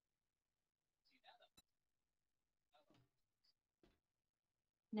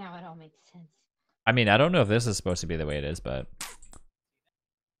 Now it all makes sense. I mean, I don't know if this is supposed to be the way it is, but...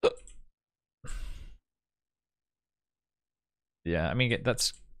 Yeah, I mean,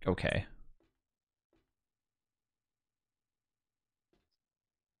 that's okay.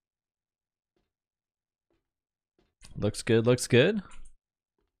 Looks good, looks good.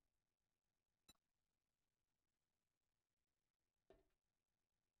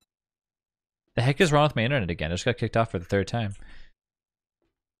 The heck is wrong with my internet again? I just got kicked off for the 3rd time.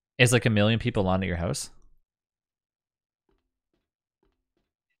 Is like 1 million people on at your house?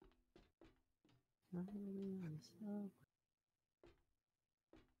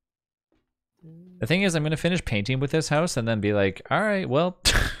 The thing is, I'm gonna finish painting with this house and then be like, all right, well,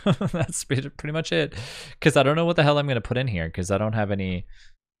 that's pretty much it. Because I don't know what the hell I'm gonna put in here. Because I don't have any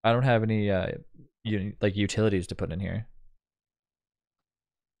like utilities to put in here.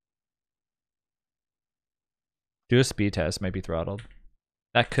 Do a speed test, might be throttled.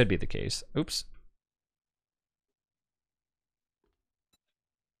 That could be the case. Oops.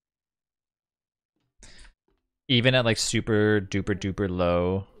 Even at like super duper duper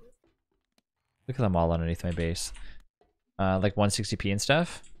low. Look at them all underneath my base. Like 160p and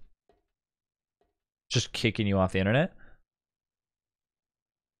stuff. Just kicking you off the internet.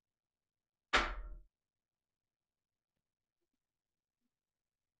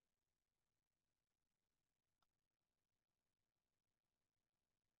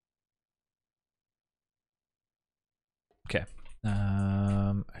 Okay.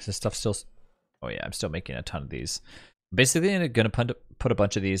 Is this stuff still... Oh yeah, I'm still making a ton of these. Basically, I'm gonna put a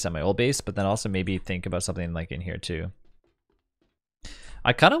bunch of these on my old base, but then also maybe think about something like in here too.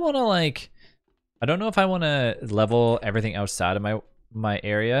 I kind of want to like... I don't know if I want to level everything outside of my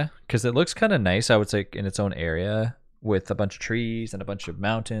area, because it looks kind of nice, I would say, in its own area with a bunch of trees and a bunch of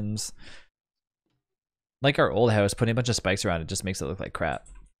mountains. Like our old house, putting a bunch of spikes around it just makes it look like crap.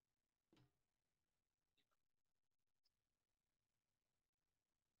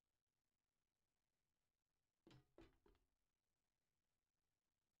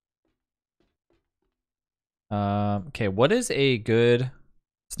 Okay, what is a good...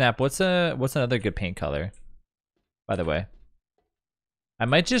 Snap, what's another good paint color, by the way? I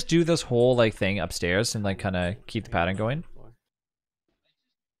might just do this whole like thing upstairs and like kind of keep the pattern going.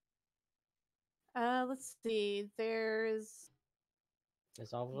 Let's see. There's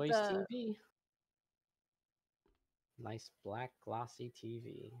always the- TV. Nice black glossy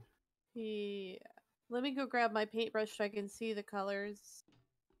TV. Yeah. Let me go grab my paintbrush so I can see the colors.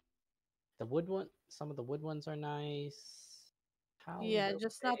 The wood one, some of the wood ones are nice. Yeah,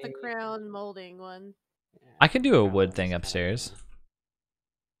 just not the crown molding one. Yeah, I can do a crown wood one's thing kinda upstairs. lame.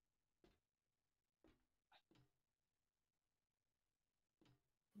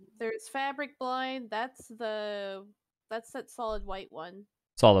 There's fabric blind. That's that solid white one.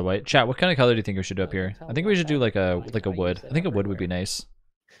 Solid white. Chat, what kind of color do you think we should do up Oh, don't here? tell I me think we about should do like a fabric blind. I wood. use I it think a wood would be everywhere. nice.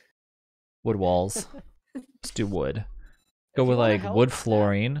 Wood walls. Let's do wood. Go If with you wanna like help wood us out,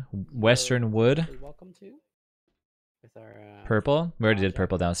 flooring, western you're wood, totally welcome to. With our purple. We already did project.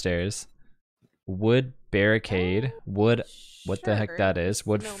 purple downstairs. Wood barricade, wood. What the heck Sure, that is? just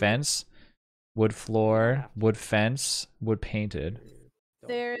Wood a moment. fence, wood floor, have to. wood fence, wood painted. Don't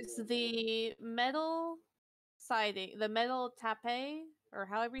There's do it. the metal siding, the metal tape, or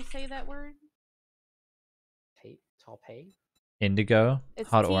however you say that word. Taupe? Indigo, It's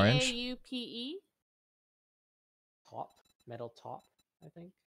hot orange, TAUPE. Top? Metal top, I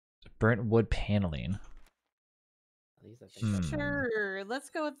think. burnt wood paneling, At least I think that's Sure,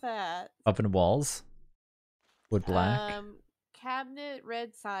 let's go with that. oven walls, wood black, Cabinet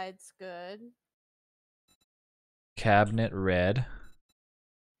red side's good. cabinet red.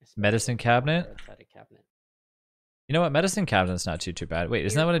 especially Medicine if you want a cabinet? red-sided cabinet. You know what? Medicine cabinet's not too bad. Wait,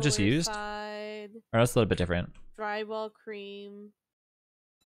 isn't that what I just Beer cooler used? Side, Or that's a little bit different. drywall cream.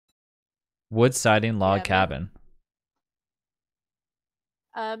 Wood siding log Yeah, cabin.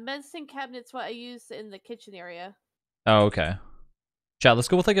 Medicine cabinet's what I use in the kitchen area. Oh, okay. Chat, let's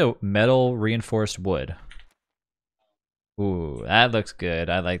go with like a metal reinforced wood. Ooh, that looks good.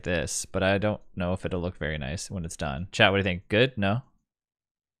 I like this, but I don't know if it'll look very nice when it's done. Chat, what do you think? Good? No?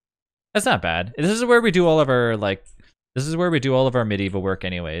 That's not bad. This is where we do all of our medieval work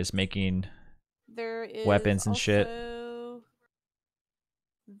anyways, making There is weapons and shit. also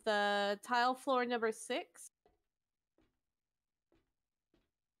the tile floor number 6.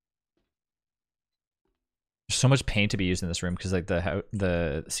 There's so much paint to be used in this room because like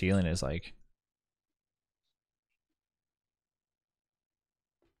the ceiling is like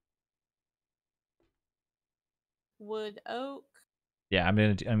Wood oak, yeah. I'm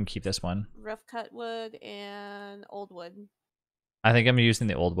gonna keep this one. rough cut wood, and old wood. I think I'm using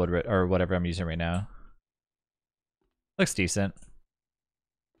the old wood or whatever I'm using right now. Looks decent.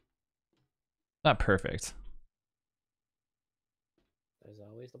 Not perfect. There's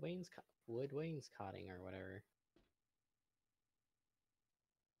always the wood wainscoting or whatever.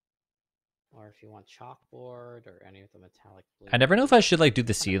 Or if you want chalkboard or any of the metallic blue. I never know if I should like do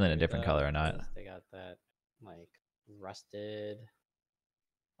the ceiling a different color or not. They got that like rusted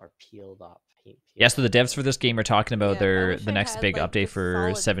or peeled up paint. Yeah, so the devs for this game are talking about Yeah, I wish the I next had, big like, update just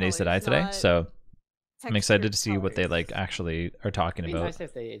for solid 7 Days to Die colors, today. not So I'm excited to textured see what they like colors. actually are talking It'd be about. nice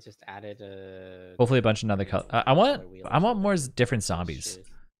if they just added a Hopefully a bunch of another color. I want more different zombies.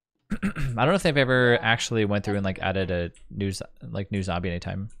 I don't know if they've ever actually went through and like added a new zombie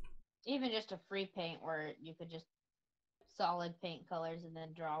anytime. Even just a free paint where you could just solid paint colors and then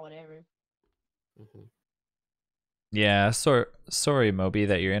draw whatever. Mm-hmm. Yeah, sorry Moby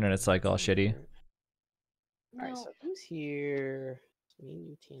that your internet's like all shitty. Alright, No. so who's here? It's me and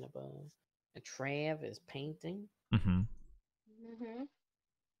you, Tina Buzz. And Trav is painting. Mm-hmm. Mm-hmm.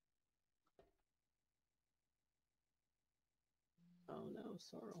 Oh no,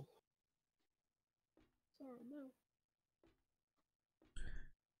 Sorrel. Sorrel, no.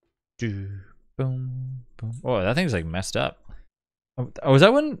 Boom, boom. Oh, that thing's like messed up. Oh, is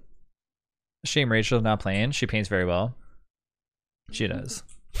that when Shame Rachel's not playing? She paints very well. She does.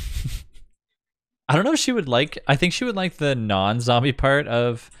 I don't know if she would like. I think she would like the non-zombie part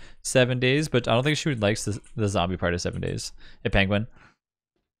of 7 Days, but I don't think she would like the zombie part of 7 Days. Hey, Penguin.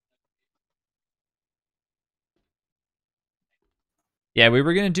 Yeah, we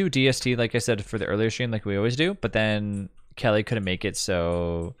were gonna do DST like I said for the earlier stream, like we always do, but then Kelly couldn't make it,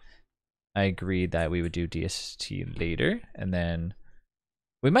 so I agreed that we would do DST later, and then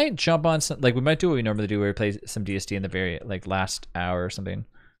we might jump on some. Like we might do what we normally do, where we play some DST in the very like last hour or something.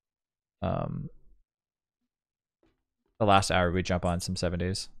 The last hour we jump on some 7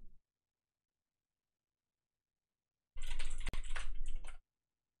 Days.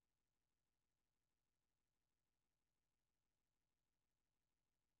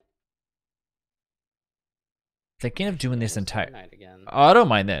 Thinking of doing this entire. Night again. Oh, I don't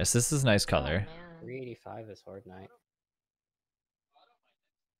mind this. This is a nice color. Oh, man. 385 is Horde Night.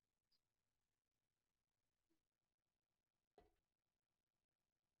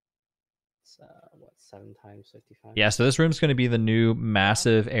 It's what, 7 times 55? Yeah, so this room's going to be the new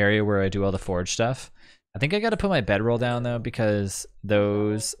massive area where I do all the forge stuff. I think I got to put my bedroll down though because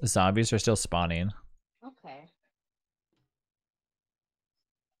those zombies are still spawning. Okay.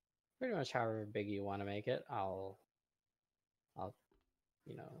 Pretty much however big you want to make it, I'll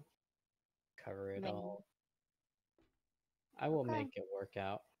you know, cover it Make- all. I will Okay. make it work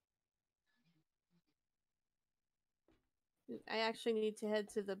out. I actually need to head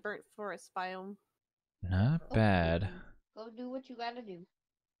to the burnt forest biome. Not bad. Go do what you gotta do.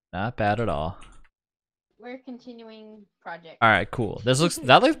 Not bad at all. We're continuing project. All right, cool. That looks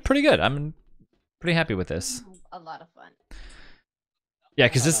pretty good. I'm pretty happy with this. A lot of fun. Yeah,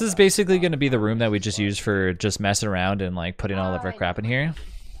 because this is basically going to be the room that we just use for just messing around and like putting all of our crap in here. So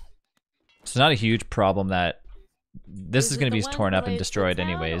it's not a huge problem that this is it going to the be one torn up and related to the destroyed town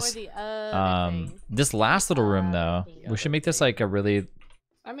or anyways. the other thing? This last little room though, we should make this like a really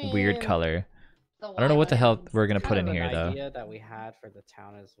I mean, weird color. I don't know what the hell lines. we're gonna Kind put of in here an though. idea that we had for the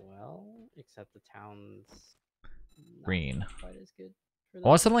town as well, except the town's not Green. quite as good for I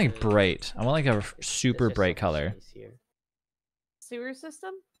want that something like because bright. I want like a it's super just so bright much color. space here. Sewer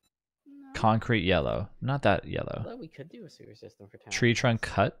system? No. Concrete yellow. Not that yellow. Although we could do a sewer system for town. Tree trunk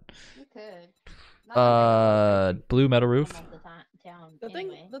cut. You could. Not Blue metal the roof. of the town The thing,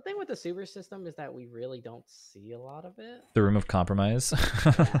 anyway. the thing with the sewer system is that we really don't see a lot of it. The room of compromise.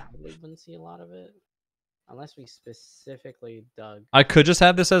 Yeah, we wouldn't see a lot of it unless we specifically dug. I could just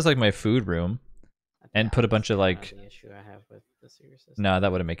have this as like my food room. I think and put a that's bunch of, kinda like- the issue I have with the sewer system. No,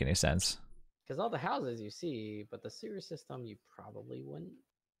 that wouldn't make any sense. Because all the houses you see, but the sewer system you probably wouldn't.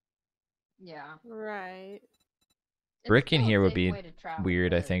 Yeah. Right. It's Brick in still a here would safe be way to travel,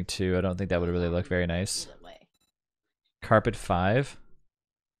 weird, I but think, too. I don't think that would really look very nice. either way. Carpet 5.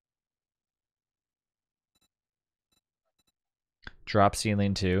 Drop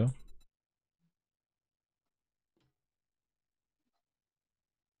ceiling 2.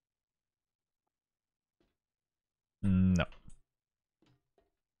 No.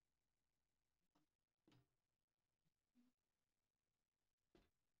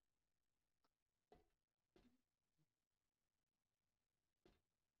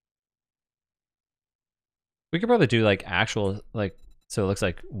 We could probably do like actual, like, so it looks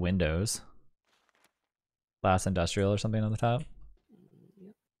like windows. Glass industrial or something on the top.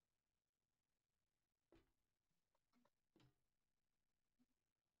 Yep.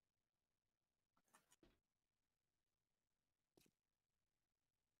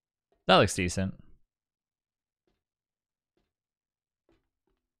 That looks decent.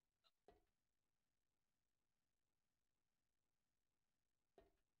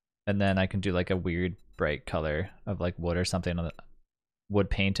 And then I can do like a weird bright color of like wood or something on the wood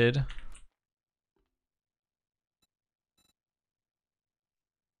painted.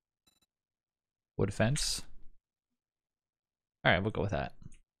 Wood fence. All right, we'll go with that.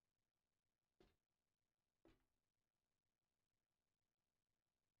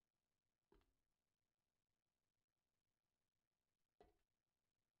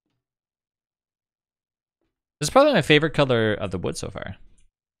 This is probably my favorite color of the wood so far.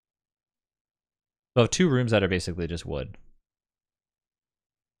 So I have 2 rooms that are basically just wood.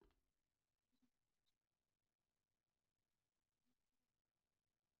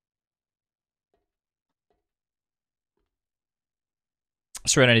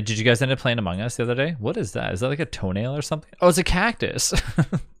 Serenity, did you guys end up playing Among Us the other day? What is that? Is that like a toenail or something? Oh, it's a cactus.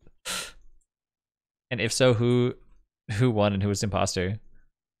 And if so, who won and who was the imposter?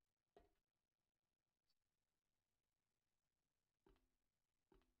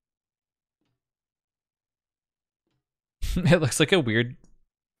 It looks like a weird.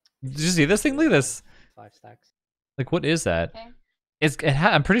 Did you see this thing? Look at this. 5 stacks. Like, what is that? Okay.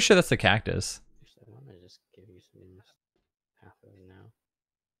 I'm pretty sure that's the cactus. Actually, I'm gonna just give you some half of it now.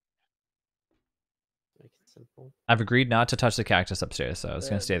 Make it simple. I've agreed not to touch the cactus upstairs, so it's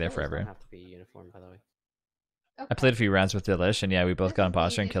gonna The stay there colors don't forever. have to be uniform, by the way. I played a few rounds with Delish, and yeah, we both This got is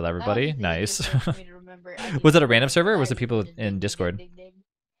imposter and easy- killed that was everybody. the Nice. easiest way for me to remember. I Was just it a random server or was it like people just in dig, dig, Discord? dig, dig.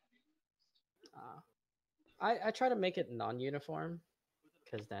 I try to make it non-uniform,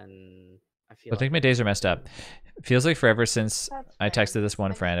 because then I feel. I think like my days are messed up. It feels like forever since That's I fair. texted this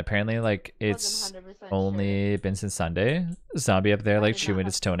one I friend. Apparently, like, it's wasn't 100% sure. only been since Sunday. Zombie up there, I like, did not chewing have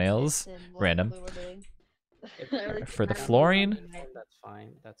its toenails. context in what Random. we were doing. If- I was For the kind of flooring? like, That's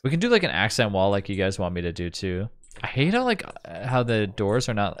fine. That's We can fine. do like an accent wall like you guys want me to do too. I hate how like how the doors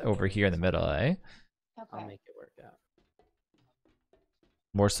are not over here in the middle, eh? I'll Okay. make it work out.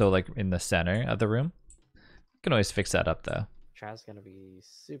 More so like in the center of the room. Can always fix that up though. Trav's gonna be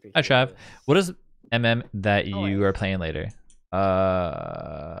super. Hi Trav. curious. What is MM that you Always. are playing later?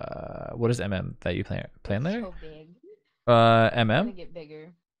 What is MM that you playing later? So big. It's gonna MM? get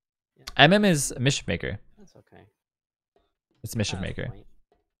bigger. MM is Mischief Maker. That's okay. It's Mischief Kind of the Maker. point.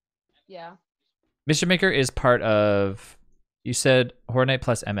 Yeah. Mischief Maker is part of. You said Horror Night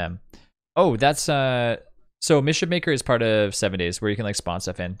plus MM. Oh, that's So Mischief Maker is part of 7 Days, where you can like spawn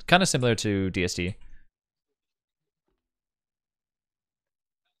stuff in, kind of similar to DSD.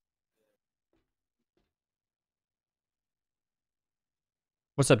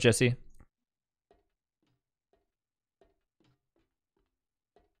 What's up, Jesse?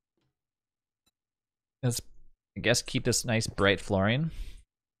 Let's, I guess, keep this nice bright flooring.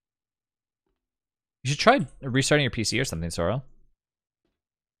 You should try restarting your PC or something, Sorrel.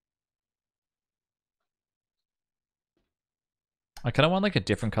 I kind of want like a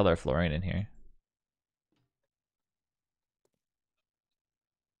different color of flooring in here.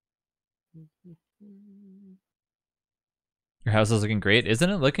 Your house is looking great. Isn't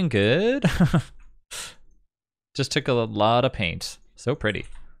it looking good? Just took a lot of paint. So pretty.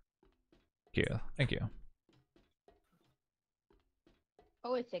 Thank you. Thank you.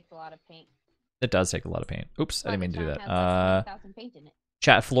 Always takes a lot of paint. It does take a lot of paint. Oops, I Well, didn't mean the to do town that. has like 20,000 paint in it.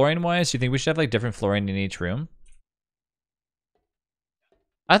 Chat, flooring wise, do you think we should have like different flooring in each room?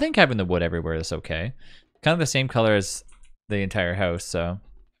 I think having the wood everywhere is okay. Kind of the same color as the entire house, so.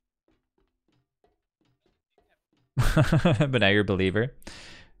 But now you're a believer.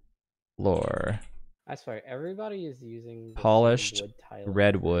 Floor. I swear, everybody is using the same Polished wood tiling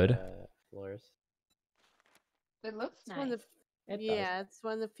redwood. for, floors. It looks It's one nice. of the, It does. yeah, it's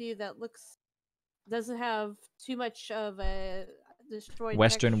one of the few that doesn't have too much of a destroyed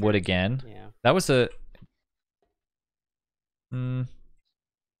Western texture. wood again. Yeah. That was a.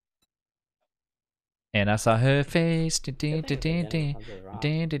 And I saw her face. Good thing at the beginning of the rock.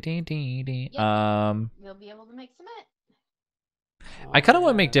 You'll be able to make cement. I kind of Oh,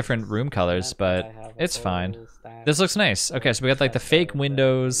 want to make yeah, different room colors, cement, but I have a it's fine. whole stack This looks nice. Okay, so we got like the of fake those,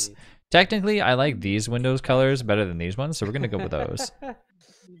 windows. these. Technically, I like these windows colors better than these ones, so we're gonna go with those.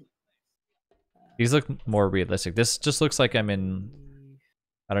 These look more realistic. This just looks like I'm in.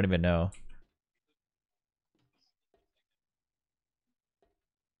 I don't even know.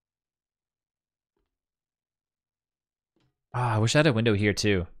 Ah, I wish I had a window here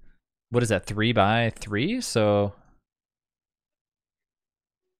too. What is that? 3 by 3? So.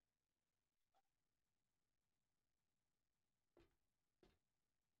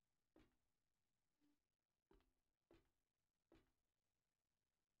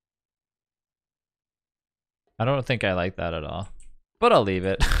 I don't think I like that at all, but I'll leave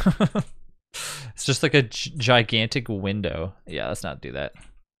it. It's just like a gigantic window. Yeah, let's not do that.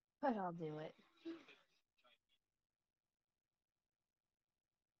 But I'll do it.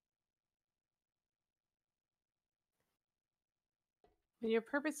 When you're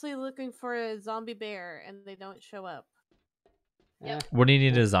purposely looking for a zombie bear and they don't show up. Yep. What do you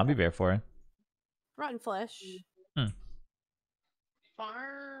need a zombie bear for? Rotten flesh.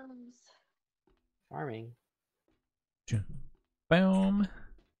 Farms. Farming. Boom.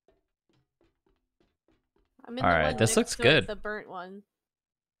 I'm in All the right, one this next looks to it, good. the burnt one.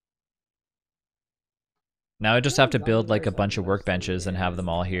 Now I just Yeah, have to zombie build like a bears bunch of are mostly, workbenches and have them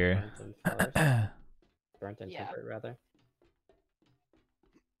all here. burnt and forest. Burnt and Yeah. temperate, rather.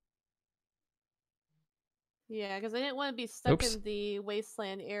 Yeah, because I didn't want to be stuck Oops. in the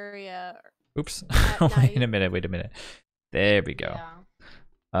wasteland area. Oops. At Wait night. a minute. Wait a minute. There we go. Yeah.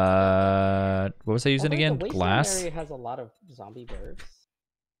 What was I using Although again? The wasteland Glass. area has a lot of zombie birds.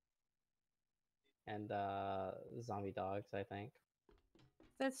 And zombie dogs, I think.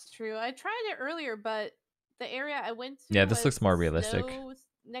 That's true. I tried it earlier, but the area I went to Yeah, this looks was more realistic. snow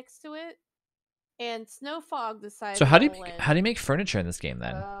next to it, and snow fog decided So to how do you roll in. how do you make furniture in this game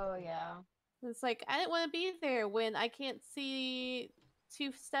then? Oh yeah. It's like I didn't want to be there when I can't see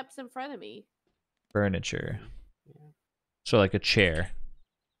 2 steps in front of me. Furniture. Yeah. So like a chair,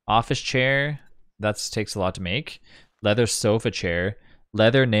 office chair. That takes a lot to make. Leather sofa chair,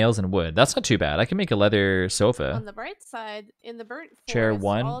 leather, nails, and wood. That's not too bad. I can make a leather sofa. On the bright side, in the burnt forest, Chair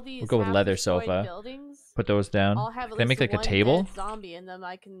 1. all these We'll go with leather half-destroyed sofa. buildings Put those down. all have at Can I least make like a one table? dead zombie in them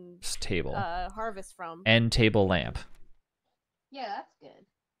I can Just table. harvest from. End table lamp. Yeah, that's good.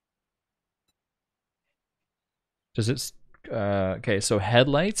 Does it? Okay, so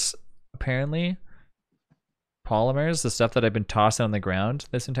headlights apparently. Polymers, the stuff that I've been tossing on the ground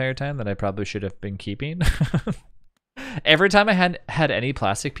this entire time that I probably should have been keeping. Every time I had any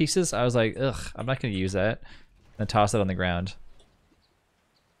plastic pieces, I was like, ugh, I'm not gonna use that. And toss it on the ground.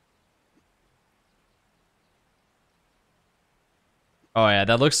 Oh yeah,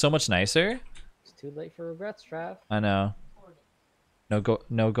 that looks so much nicer. It's too late for regrets, Trav. I know.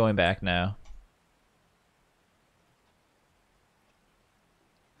 No going back now.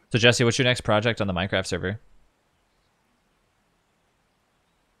 So Jesse, what's your next project on the Minecraft server?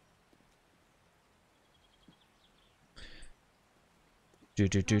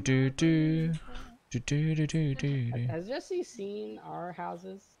 Has Jesse seen our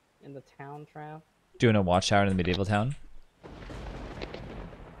houses in the town, Trav? Doing a watchtower in the medieval town?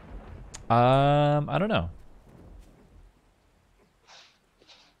 I don't know.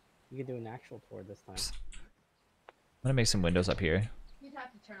 You can do an actual tour this time. I'm gonna make some windows up here. You'd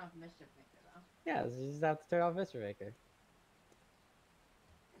have to turn off Mischief Maker though. Yeah, you just have to turn off Mr. Maker.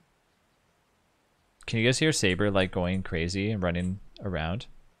 Can you guys hear Saber like going crazy and running around?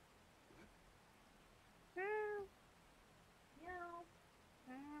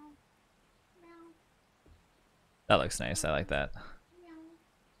 That looks nice. I like that.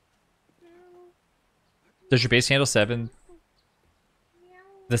 Does your base handle the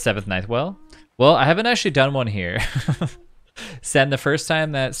 7th, 9th well? Well, I haven't actually done one here. Sen, the first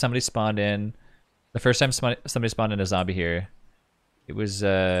time that somebody spawned in, the first time somebody spawned in a zombie here, it's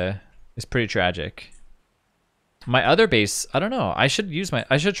pretty tragic. My other base, I don't know. I should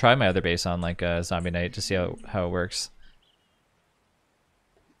try my other base on like a zombie night to see how it works.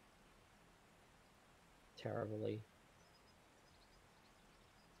 Terribly.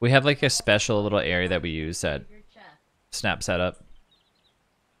 We have like a special little area that we use at Your chest. Snap Setup.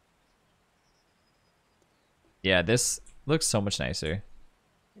 Yeah, this looks so much nicer.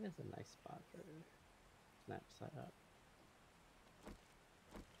 It is a nice spot for Snap setup.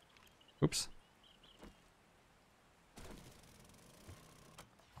 Oops.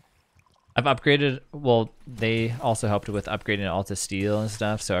 I've upgraded, well, they also helped with upgrading it all to steel and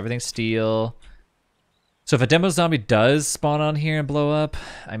stuff, so everything's steel. So if a demo zombie does spawn on here and blow up,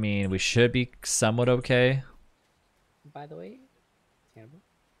 I mean, we should be somewhat okay. By the way, Campbell,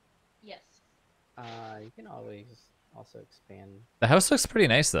 Yes. you can always also expand. The house looks pretty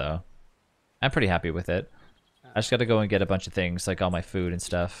nice, though. I'm pretty happy with it. I just gotta go and get a bunch of things, like all my food and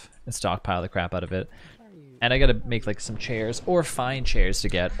stuff, and stockpile the crap out of it. And I gotta make like some chairs, or find chairs to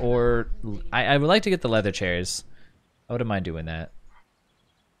get, or I would like to get the leather chairs. I wouldn't mind doing that.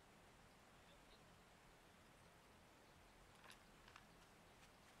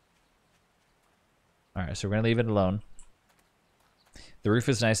 Alright, so we're gonna leave it alone. The roof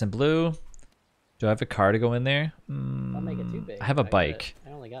is nice and blue. Do I have a car to go in there? Don't make it too big. I have a bike. I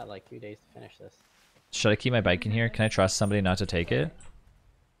only got like 2 days to finish this. Should I keep my bike in here? Can I trust somebody not to take it?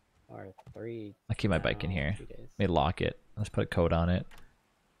 Or 3. I'll keep my bike in no, here. 2 days. Let me lock it. Let's put a code on it.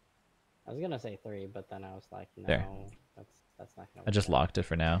 I was gonna say 3, but then I was like, no, There. that's not gonna. I just work out. locked it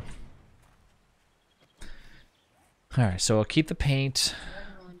for now. Alright, so I'll keep the paint.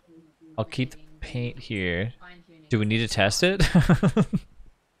 I'll keep the paint here. Do we need to test it?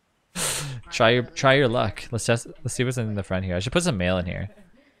 Try your luck. Let's see what's in the front here. I should put some mail in here.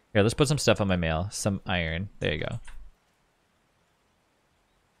 Here, let's put some stuff on my mail. Some iron. There you go.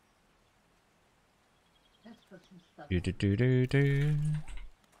 Let's put some stuff. Do do do do do.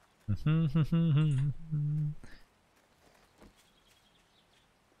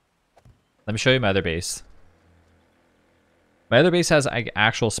 Let me show you my other base. My other base has like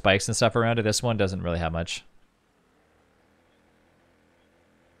actual spikes and stuff around it. This one doesn't really have much.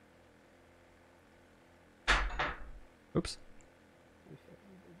 Oops.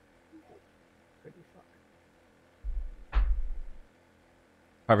 Pretty far.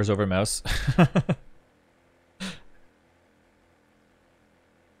 Hovers over mouse.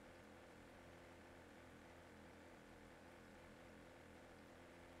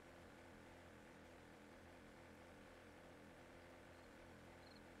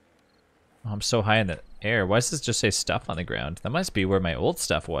 Oh, I'm so high in the air. Why does this just say stuff on the ground? That must be where my old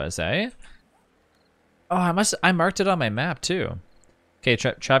stuff was, eh? Oh, I marked it on my map too. Okay,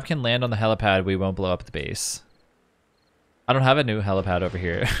 Trav can land on the helipad. We won't blow up the base. I don't have a new helipad over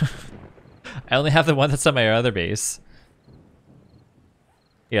here. I only have the one that's on my other base.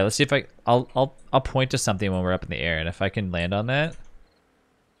 Yeah, let's see if I'll point to something when we're up in the air, and if I can land on that.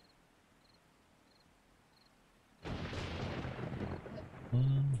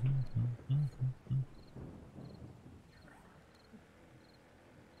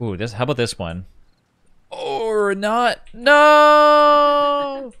 Ooh, how about this one? Or not?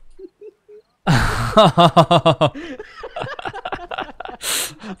 No!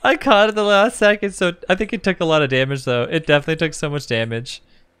 I caught it at the last second, so I think it took a lot of damage, though. It definitely took so much damage.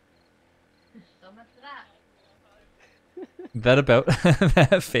 So much for that. That about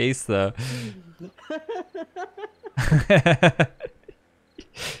that face, though.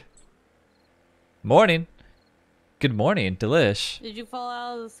 Morning. Good morning, Delish. Did you fall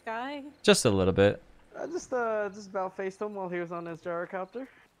out of the sky? Just a little bit. I just about faced him while he was on his gyrocopter.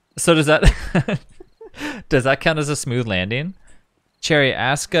 So does that does that count as a smooth landing? Cherry,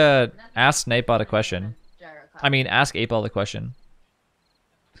 ask Nightbot a question. I mean, ask 8Ball a question.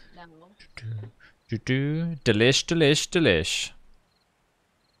 No. Delish, delish, delish.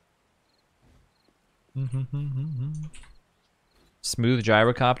 Smooth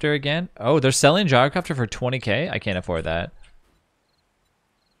gyrocopter again? Oh, they're selling gyrocopter for 20k? I can't afford that.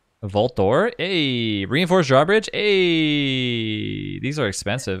 A vault door? Hey, reinforced drawbridge? Hey, these are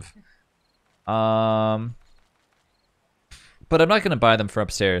expensive. But I'm not gonna buy them for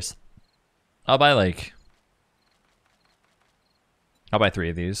upstairs. I'll buy 3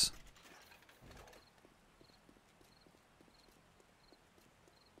 of these.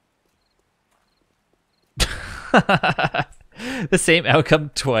 The same outcome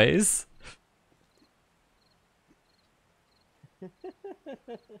twice.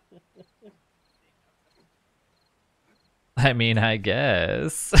 I mean, I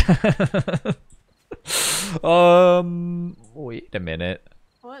guess. Wait a minute.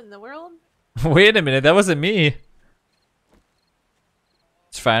 What in the world? Wait a minute, that wasn't me.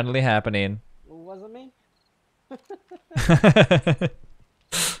 It's finally happening. Well, wasn't me.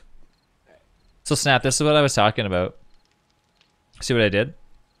 So Snap, this is what I was talking about. See what I did?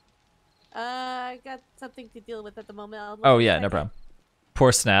 I got something to deal with at the moment. I'll look Oh in a yeah, no second. problem.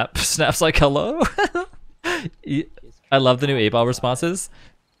 Poor Snap. Snap's like, hello? I love the new 8-ball responses.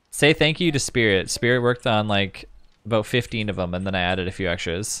 Say thank you to Spirit. Spirit worked on like about 15 of them, and then I added a few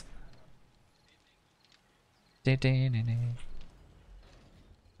extras.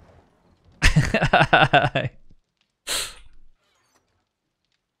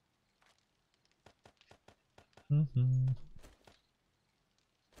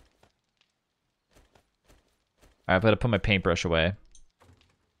 I better put my paintbrush away.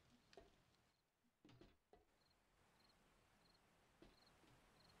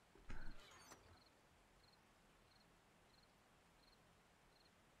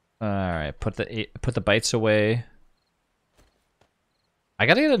 All right, put the bites away. I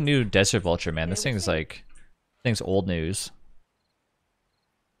gotta get a new Desert Vulture, man. This thing's like, thing's old news.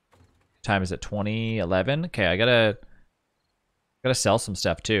 Time is it 2011? Okay, I gotta sell some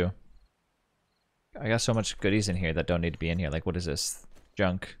stuff too. I got so much goodies in here that don't need to be in here. Like, what is this?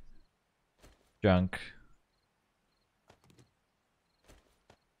 Junk. Junk.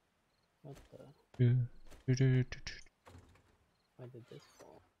 What the? Why did this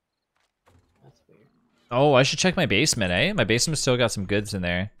fall? That's weird. Oh, I should check my basement, eh? My basement's still got some goods in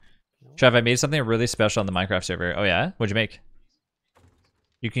there. Trev, I made something really special on the Minecraft server. Oh yeah? What'd you make?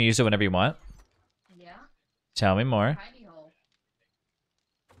 You can use it whenever you want. Yeah. Tell me more. Tiny hole.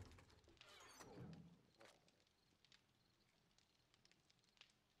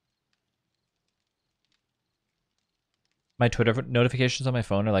 My Twitter notifications on my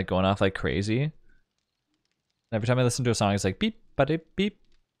phone are like going off like crazy. Every time I listen to a song, it's like beep, ba-dip, beep.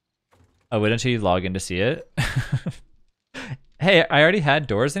 Oh, wait until you log in to see it. Hey, I already had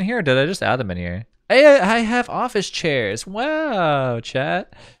doors in here, or did I just add them in here? Hey, I have office chairs. Wow,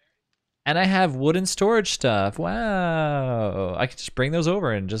 chat. And I have wooden storage stuff. Wow. I can just bring those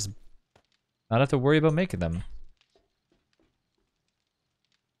over and just not have to worry about making them.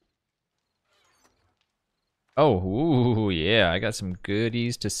 Oh, ooh, yeah, I got some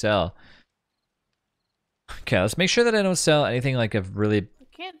goodies to sell. Okay, let's make sure that I don't sell anything like a really I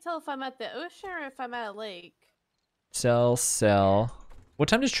can't tell if I'm at the ocean or if I'm at a lake. sell. What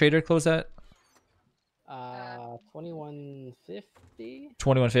time does Trader close at? 2150.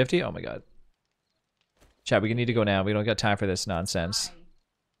 2150? Oh my god. Chat, we need to go now. We don't got time for this nonsense. Hi.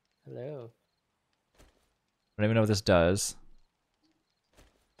 Hello. I don't even know what this does.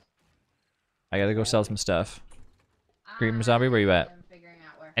 I gotta go sell some stuff. Screamer Zombie, where you at? am figuring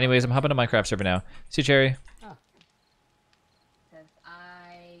out where Anyways, I'm hopping to Minecraft server now. See you, Cherry. Ah, says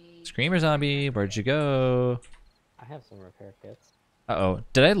I Screamer Zombie, where'd you go? I have some repair kits. Uh-oh.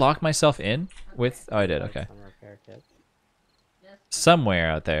 Did I lock myself in with... Oh, I did, okay. Some repair kits. just Somewhere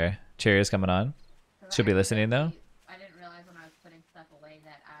out there. Cherry is coming on. 'cause She'll I be listening, though. accidentally- I didn't realize when I was putting stuff away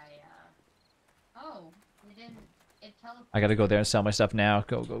that oh, it didn't. It teleported. I gotta go there and sell my stuff now.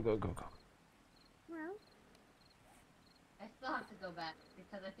 Go, go, go, go, go. Well, I still have to go back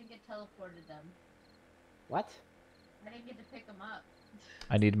because I think it teleported them. What? I didn't get to pick them up.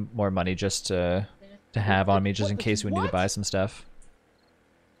 I need more money just to They just have on me, just in case we need to buy some stuff.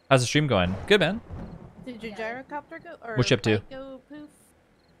 How's the stream going? Good, man. did your gyrocopter go or What you up to? bike go poof?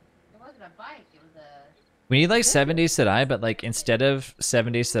 It wasn't a bike. It was a. We need like 7 days to die, but like instead of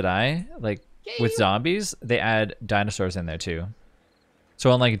 7 days to die, like with zombies, they add dinosaurs in there too.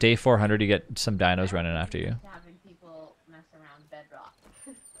 So on like day 400, you get some dinos running after you. Having people mess around bedrock.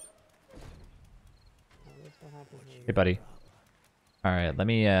 What happened here? Hey, buddy. All right, let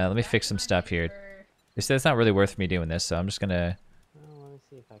me fix some stuff here. They said it's not really worth me doing this, so I'm just gonna Oh, let me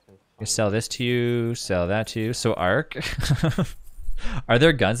see if I can find sell this to you, sell that to you. So Ark, are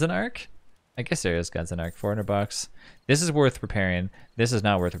there guns in Ark? I guess there is guns in Ark. 400 bucks. This is worth repairing. This is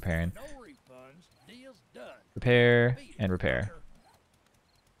not worth repairing. Repair and repair.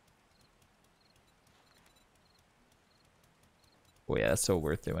 Oh yeah, that's so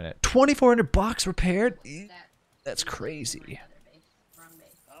worth doing it. 2,400 bucks repaired. That's crazy. Wrong base.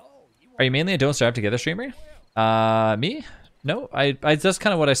 Are you mainly a Don't Starve Together streamer? Me? No, I that's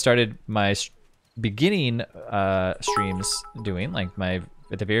kind of what I started my beginning streams doing. Like my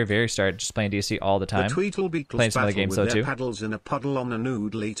at the very start, just playing DC all the time. The Tweedle Beetles Playing some other battle games with though their too. paddles in a puddle on a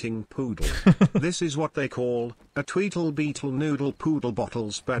noodle-eating poodle. This is what they call a Tweedle Beetle noodle poodle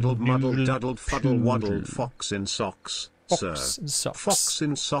bottle spaddled muddled duddled fuddle waddled fox in socks. sir. Fox in socks. Fox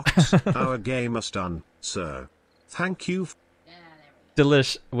in socks. Our game is done, sir. Thank you.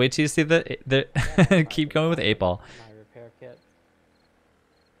 Delish. Wait till you see the keep going with 8-ball. My repair kit.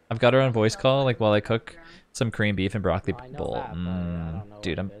 I've got her on voice call like while I cook some cream beef and broccoli I know bowl. that, but I don't know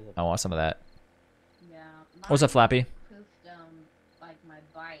Dude, what it is I want some of that. Yeah. What's up, Flappy? Poofed, like my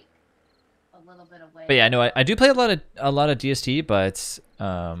bike a little bit away. But yeah, I know I do play a lot of DST, but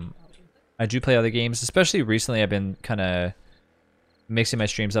I do play other games. Especially recently, I've been kind of mixing my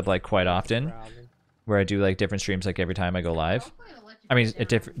streams up like quite often, where I do like different streams like every time I go live. I mean,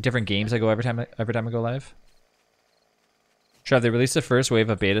 at different games I go every time I go live. Trav, they released the first wave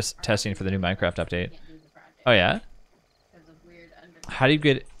of beta testing for the new Minecraft update. Oh yeah? How do you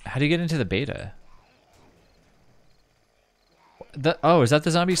get into the beta? Oh, is that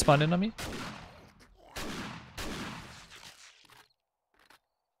the zombie spawned in on me?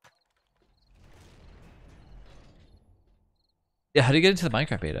 Yeah, how do you get into the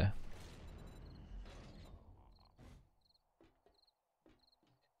Minecraft beta?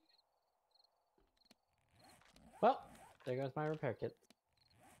 Well, there goes my repair kit.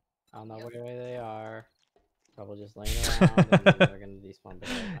 I don't know where they are. Probably just laying around and they're gonna despawn. But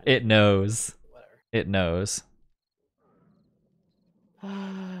It knows. whatever. It knows. Okay,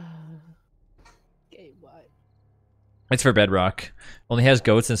 what? It's for Bedrock. Only has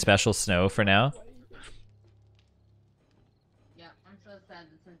goats and special snow for now. Yeah, I'm so sad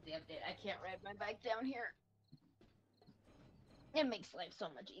that since the update, I can't ride my bike down here. It makes life so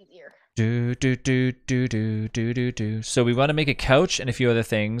much easier. Do. So we want to make a couch and a few other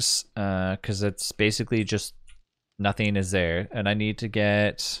things, because it's basically just nothing is there, and I need to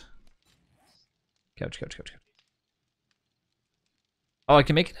get couch. Oh, I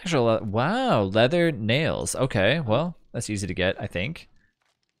can make an actual. Wow, leather nails. Okay, well that's easy to get, I think.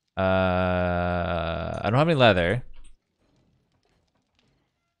 I don't have any leather.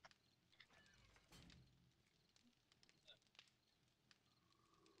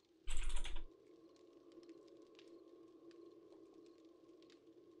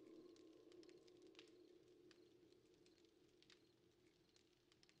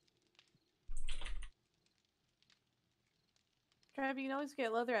 Trav, you can always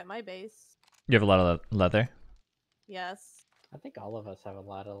get leather at my base. You have a lot of leather. Yes. I think all of us have a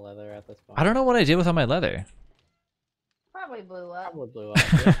lot of leather at this point. I don't know what I did with all my leather. Probably blew up. Probably blew up.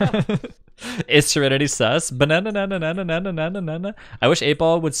 Yeah. Is Serenity sus? Banana. I wish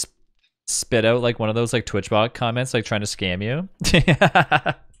 8-ball would spit out like one of those like Twitchbot comments like trying to scam you.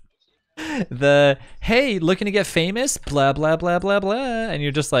 The hey, looking to get famous, blah blah blah blah blah, and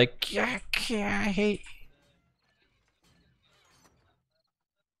you're just like, yeah, I hate.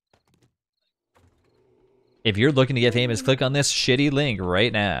 If you're looking to get famous, click on this shitty link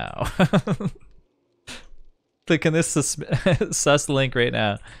right now. Click on this sus link right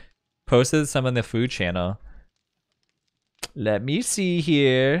now. Posted some on the food channel. Let me see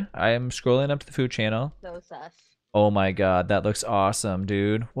here. I am scrolling up to the food channel. So sus. Oh my god, that looks awesome,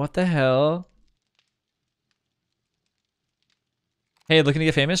 dude. What the hell? Hey, looking to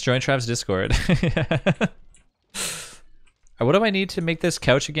get famous? Join Trav's Discord. What do I need to make this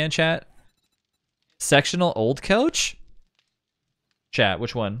couch again, chat? Sectional old couch? Chat,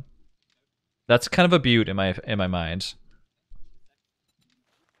 which one? That's kind of a beaut in my mind.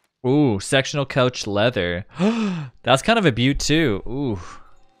 Ooh, sectional couch leather. That's kind of a beaut too. Ooh.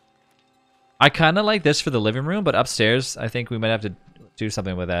 I kind of like this for the living room, but upstairs, I think we might have to do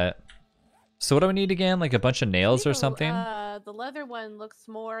something with that. So what do I need again? Like a bunch of nails or something? The leather one looks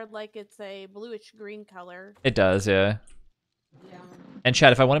more like it's a bluish green color. It does, yeah. Yeah. And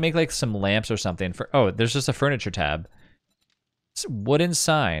chat, if I want to make like some lamps or something for... Oh, there's just a furniture tab. Wooden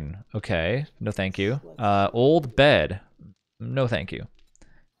sign. Okay. No thank you. Old bed. No thank you.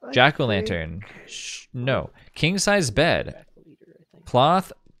 Jack-o'-lantern. No. King-size bed.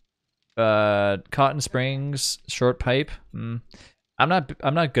 Cloth. Cotton springs. Short pipe. I'm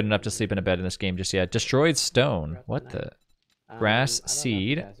not good enough to sleep in a bed in this game just yet. Destroyed stone. What the? Grass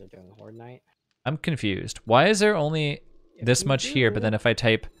seed. I'm confused. Why is there only this much here, but then if I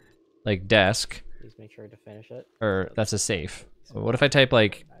type like desk, Please make sure to finish it. or that's a safe. What if I type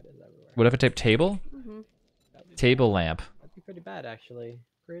like, what if I type table? Table lamp. That'd be pretty bad, actually.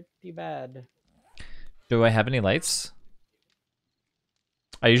 Pretty bad. Do I have any lights?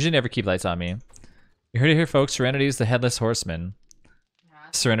 I usually never keep lights on me. You heard it here, folks. Serenity is the headless horseman.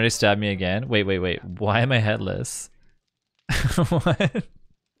 Serenity stabbed me again. Wait. Why am I headless? What?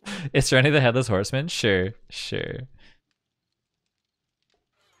 Is Serenity the headless horseman? Sure. I guess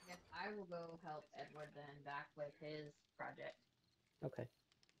I will go help Edward then back with his project. Okay.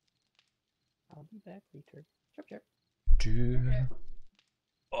 I'll be back later. Chirp chirp.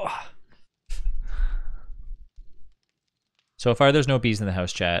 Oh. So far, there's no bees in the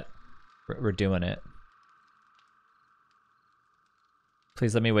house, chat. We're doing it.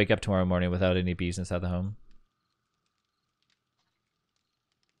 Please let me wake up tomorrow morning without any bees inside the home.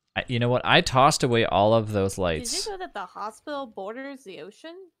 You know what? I tossed away all of those Did lights. you know that the hospital borders the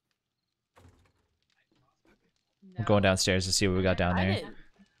ocean? I'm going downstairs to see what we got down I there. didn't.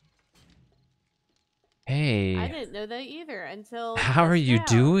 I Hey, didn't know that either until. how are just you now.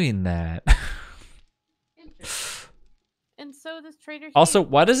 doing that? And so does Trader Also,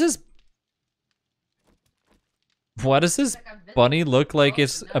 Joe's. why does this bunny look like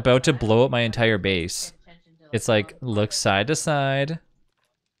it's about to blow up my entire base? It's like, look side to side,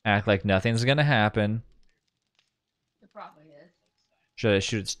 act like nothing's gonna happen. It probably is. Should I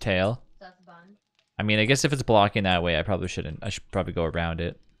shoot its tail? That's bun. I mean, I guess if it's blocking that way, I probably shouldn't. I should probably go around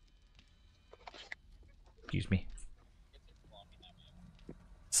it. Excuse me.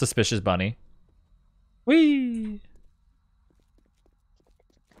 Suspicious bunny. Whee!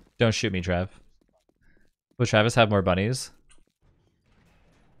 Don't shoot me, Trav. Will Travis have more bunnies?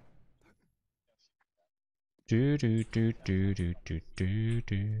 Do do do do do do do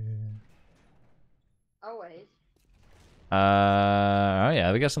do. Always. Oh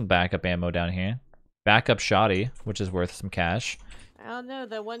yeah, we got some backup ammo down here. Backup shoddy, which is worth some cash. I don't know.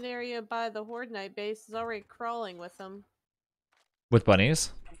 The one area by the Horde Night base is already crawling with them. With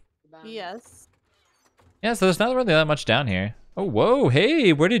bunnies? Yes. Yeah, so there's not really that much down here. Oh, whoa,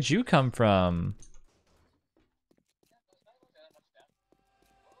 hey, where did you come from?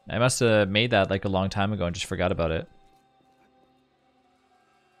 I must have made that like a long time ago and just forgot about it.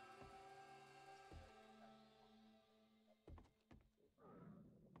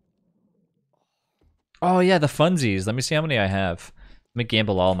 Oh yeah, the funsies. Let me see how many I have. Let me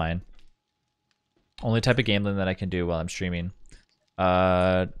gamble all mine. Only type of gambling that I can do while I'm streaming.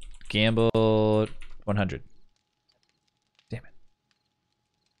 Gamble 100. Damn it.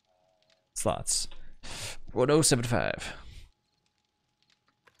 Slots. 1075.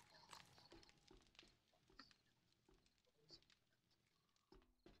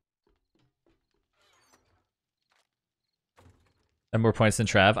 And more points than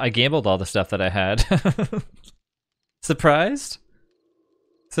Trav. I gambled all the stuff that I had. Surprised?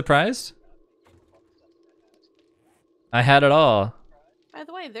 Surprised? I had it all. By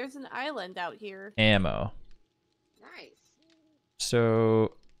the way, there's an island out here. Ammo. Nice.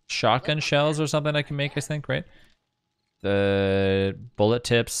 So, shotgun shells or something I can make, I think, right? The bullet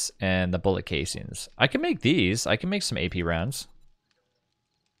tips and the bullet casings. I can make these. I can make some AP rounds.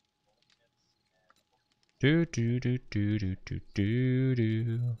 Do do do do do do do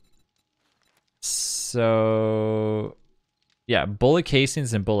do. So, yeah, bullet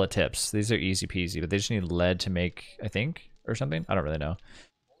casings and bullet tips. These are easy peasy, but they just need lead to make, I think, or something. I don't really know.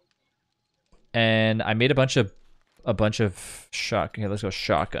 And I made a bunch of shot. Okay, let's go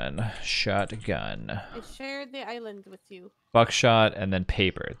shotgun. Shotgun. I shared the island with you. Buckshot and then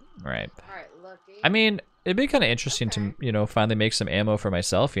paper. Right. Alright, lucky. I mean, it'd be kind of interesting to, you know, finally make some ammo for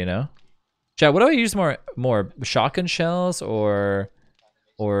myself, you know? Chat, what do I use more shotgun shells or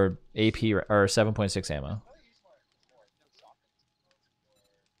AP or 7.6 ammo?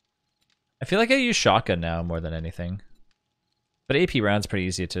 I feel like I use shotgun now more than anything. But AP round's pretty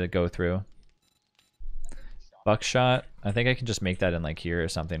easy to go through. Buckshot, I think I can just make that in like here or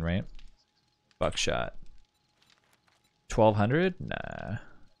something, right? Buckshot. 1200? Nah.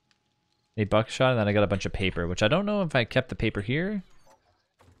 A buckshot, and then I got a bunch of paper, which I don't know if I kept the paper here.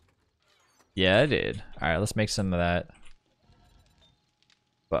 Yeah, I did. Alright, let's make some of that.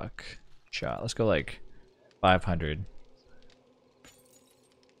 Buckshot. Let's go like 500.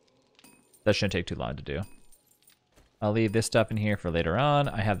 That shouldn't take too long to do. I'll leave this stuff in here for later on.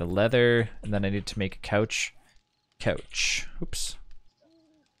 I have the leather, and then I need to make a couch. Couch. Oops.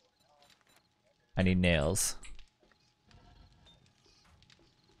 I need nails.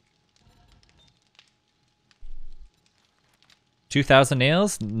 $2,000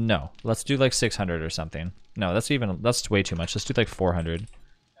 nails? No. Let's do like 600 or something. No, that's way too much. Let's do like 400.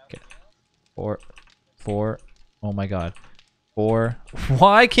 Okay. Four. Oh my god. 4.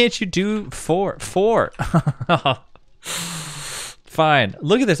 Why can't you do 4? 4. Fine.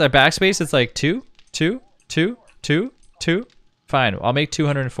 Look at this. Our backspace, it's like 2, 2, 2, 2, 2. Fine. I'll make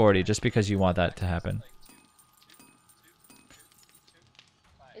 240 just because you want that to happen.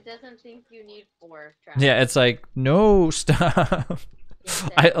 It doesn't think you need 4 tracks. Yeah, it's like, no, stop.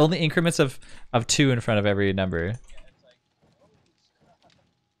 I only increments of 2 in front of every number.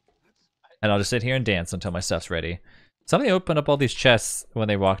 And I'll just sit here and dance until my stuff's ready. Somebody opened up all these chests when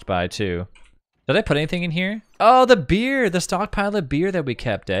they walked by, too. Did I put anything in here? Oh, the beer, the stockpile of beer that we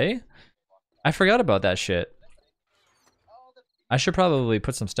kept, eh? I forgot about that shit. I should probably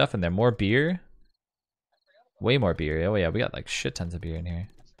put some stuff in there. More beer. Way more beer. Oh yeah, we got like shit tons of beer in here.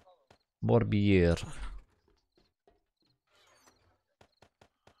 More beer.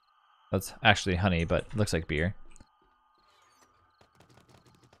 That's actually honey, but it looks like beer.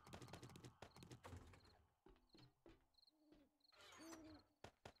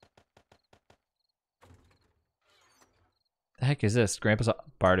 The heck is this? Grandpa's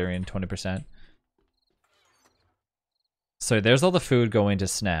bartering 20%. So there's all the food going to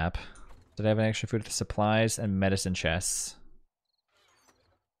Snap. Did I have an extra food for supplies and medicine chests?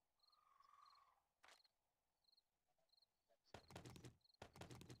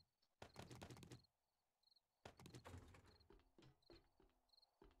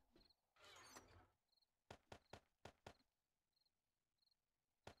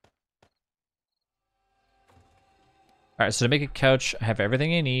 Alright, so to make a couch, I have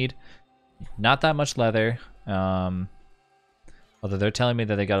everything I need. Not that much leather. Although they're telling me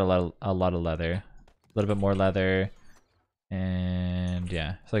that they got a lot of leather. A little bit more leather. And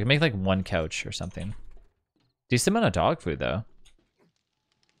yeah. So I can make like one couch or something. Decent amount of dog food though.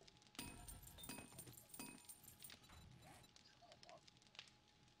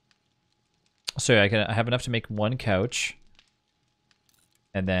 So yeah, I have enough to make one couch.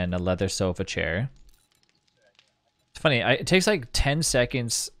 And then a leather sofa chair. It's funny, it takes like 10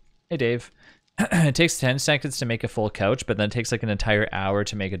 seconds. Hey Dave. It takes 10 seconds to make a full couch, but then it takes like an entire hour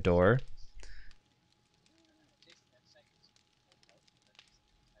to make a door.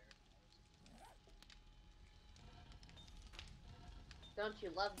 Don't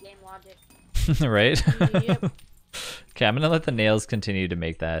you love game logic? Right? Yep. Okay, I'm gonna let the nails continue to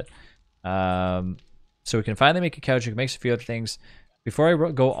make that. So we can finally make a couch. We can make a few other things. Before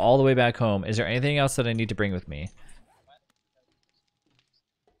I go all the way back home, is there anything else that I need to bring with me?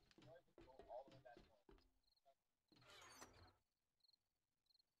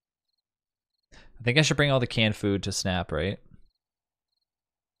 I think I should bring all the canned food to Snap, right?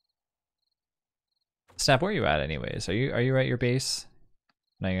 Snap, where are you at anyways? Are you at your base?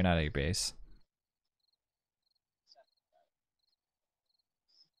 No, you're not at your base.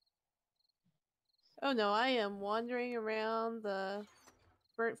 Oh no, I am wandering around the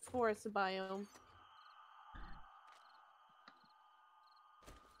burnt forest biome.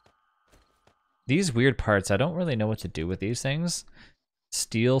 These weird parts, I don't really know what to do with these things.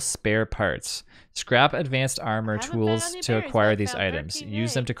 Steal spare parts. Scrap advanced armor Haven't found tools any to berries, acquire but these found items. 13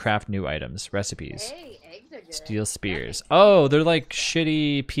 Use them to eggs. craft new items. Recipes. Hey, eggs are good. Steel That spears. makes Oh, they're like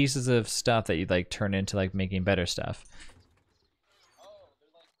shitty pieces of stuff that you like turn into like making better stuff.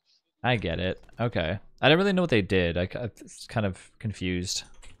 I get it. Okay. I didn't really know what they did. I was kind of confused.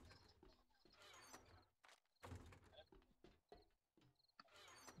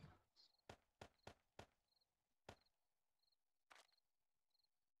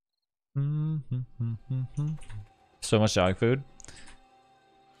 So much dog food.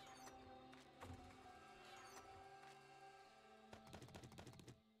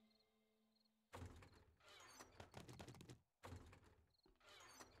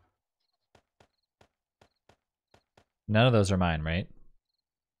 None of those are mine, right?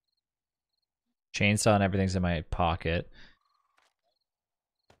 Chainsaw and everything's in my pocket.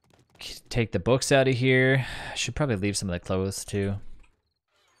 Take the books out of here. I should probably leave some of the clothes too.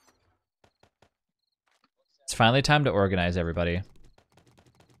 It's finally time to organize everybody.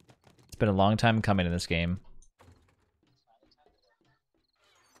 It's been a long time coming in this game.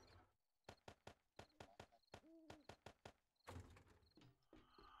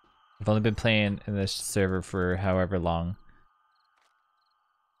 I've only been playing in this server for however long.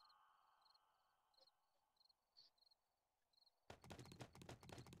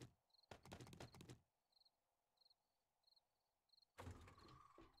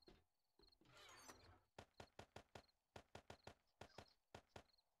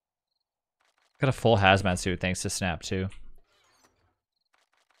 Got a full hazmat suit thanks to Snap too.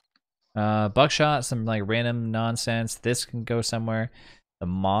 Buckshot, some like random nonsense. This can go somewhere. The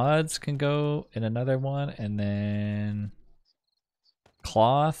mods can go in another one, and then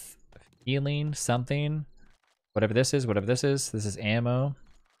cloth, healing, something. Whatever this is, whatever this is. This is ammo.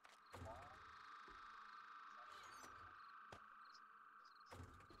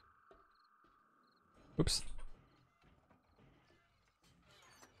 Oops.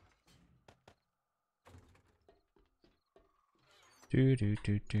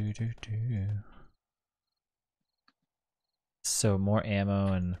 So more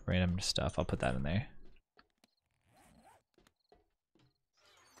ammo and random stuff. I'll put that in there.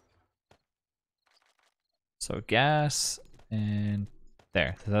 So gas and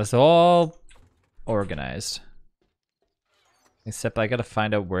there. That's all organized. Except I gotta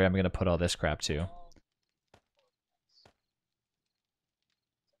find out where I'm gonna put all this crap too.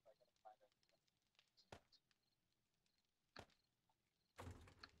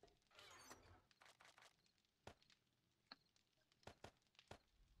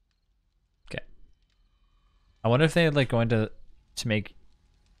 Okay. I wonder if they're like going to make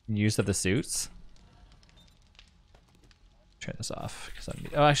use of the suits. Turn this off.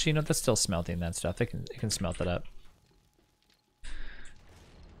 Oh, actually, you know, that's still smelting that stuff. It can smelt it up.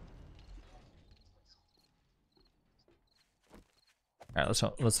 All right,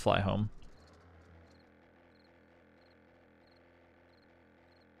 let's fly home.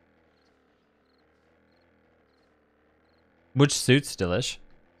 Which suits, Delish?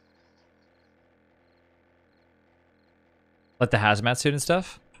 Like the hazmat suit and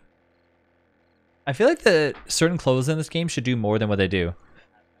stuff? I feel like the certain clothes in this game should do more than what they do.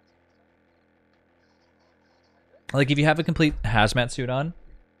 Like if you have a complete hazmat suit on,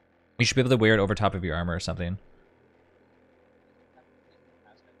 you should be able to wear it over top of your armor or something.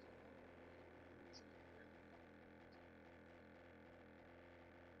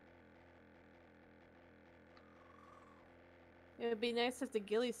 It would be nice if the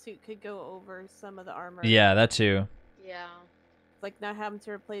ghillie suit could go over some of the armor. Yeah, that too. Yeah. Like not having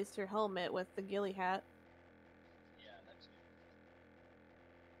to replace your helmet with the ghillie hat.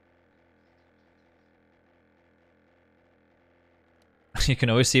 You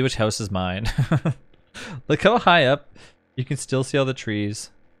can always see which house is mine. Look how high up you can still see all the trees.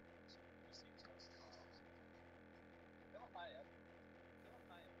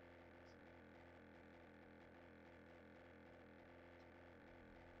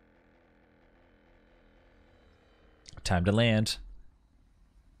 Time to land.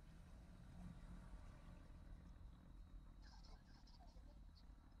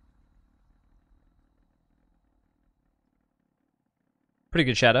 Pretty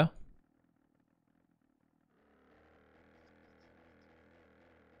good shadow.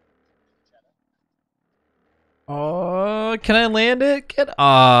 Oh, can I land it?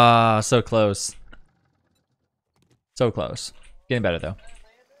 So close. So close. Getting better though.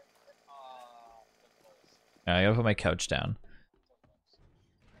 I gotta put my couch down.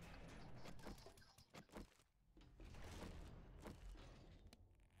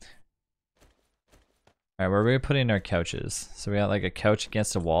 Alright, where are we putting our couches? So we got like a couch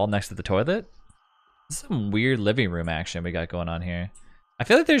against a wall next to the toilet? This is some weird living room action we got going on here. I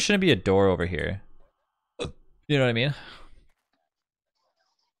feel like there shouldn't be a door over here. You know what I mean?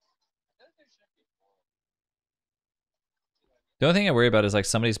 The only thing I worry about is like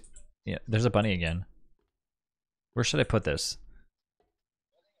somebody's... Yeah, there's a bunny again. Where should I put this?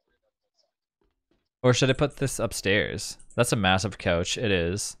 Or should I put this upstairs? That's a massive couch. It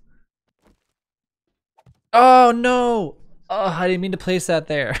is. Oh no! Oh, I didn't mean to place that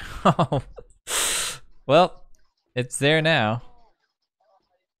there. Oh. Well, it's there now.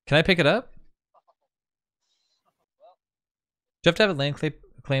 Can I pick it up? Do you have to have a land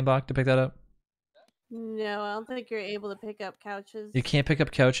claim block to pick that up? No, I don't think you're able to pick up couches. You can't pick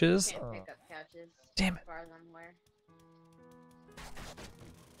up couches? Can't pick up couches. Damn it. As far as I'm aware.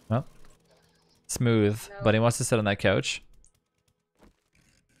 Well, smooth. No. But he wants to sit on that couch.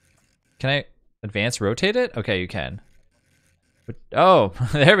 Can I advance rotate it? Okay, you can. Oh,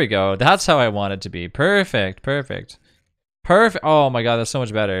 there we go. That's how I want it to be. Perfect, perfect. Perfect. Oh my god, that's so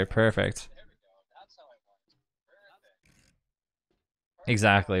much better. Perfect.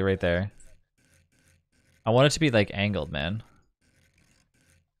 Exactly, right there. I want it to be like angled, man.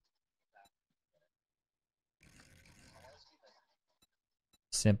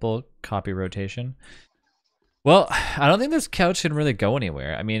 Simple copy rotation. Well, I don't think this couch can really go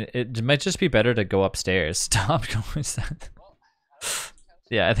anywhere. I mean, it might just be better to go upstairs. Stop going.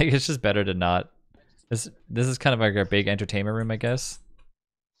 Yeah, I think it's just better to not. This is kind of like our big entertainment room, I guess.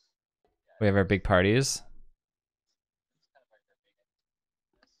 We have our big parties.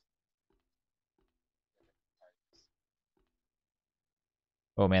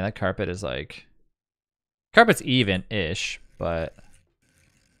 Oh man, that carpet is like... Carpet's even-ish, but...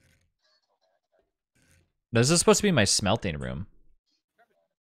 This is supposed to be my smelting room.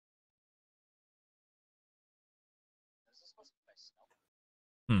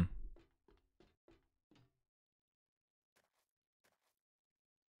 Hmm.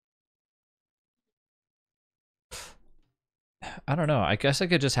 I don't know. I guess I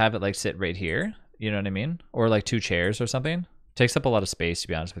could just have it like sit right here. You know what I mean? Or like 2 chairs or something. Takes up a lot of space, to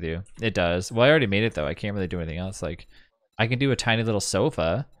be honest with you. It does. Well, I already made it though. I can't really do anything else. Like, I can do a tiny little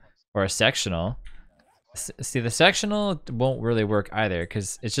sofa or a sectional. See, the sectional won't really work either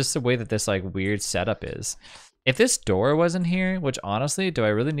because it's just the way that this like weird setup is. If this door wasn't here, which honestly, do I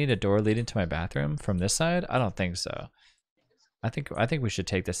really need a door leading to my bathroom from this side? I don't think so. I think we should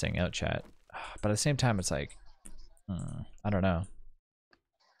take this thing out, chat. But at the same time, it's like, I don't know.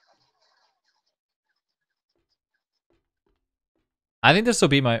 I think this will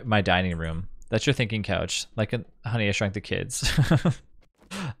be my dining room. That's your thinking couch, like in Honey, I Shrunk the Kids.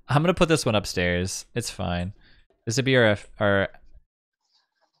 I'm gonna put this one upstairs. It's fine. This would be our.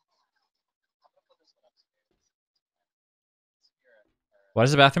 Why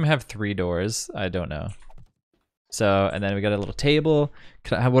does the bathroom have 3 doors? I don't know. So, and then we got a little table.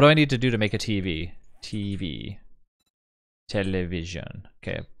 What do I need to do to make a TV? Television.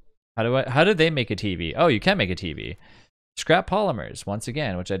 Okay. How did they make a TV? Oh, you can make a TV. Scrap polymers once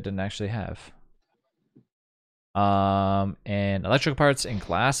again, which I didn't actually have. And electrical parts and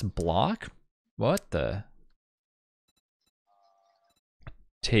glass block. What the?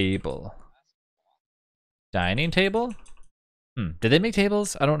 Table. Dining table? Did they make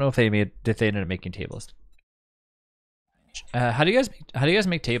tables? I don't know if they ended up making tables. How do you guys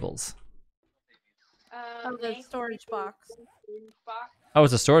make tables? The storage box. Oh,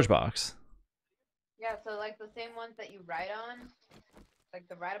 it's a storage box. Yeah, so like the same ones that you write on, like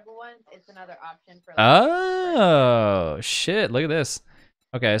the writable ones, it's another option for. Like, oh shit! Look at this.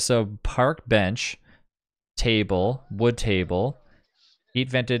 Okay, so park bench, table, wood table,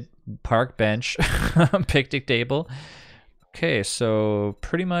 heat vented park bench, picnic table. Okay, so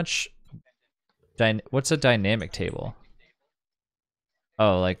pretty much, what's a dynamic table?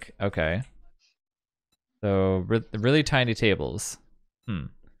 Oh, like okay. So really tiny tables.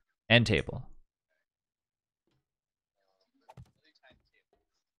 End table.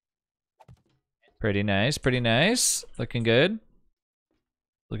 Pretty nice, pretty nice. Looking good.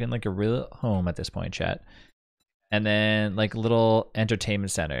 Looking like a real home at this point, chat. And then like little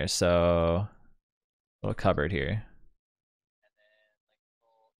entertainment center. So little cupboard here.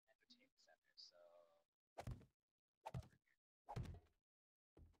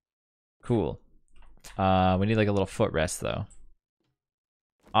 Cool. We need like a little footrest though.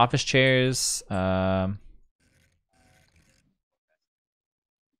 Office chairs. I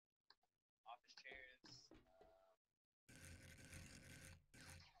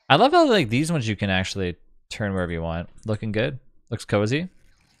love how like these ones you can actually turn wherever you want. Looking good. Looks cozy.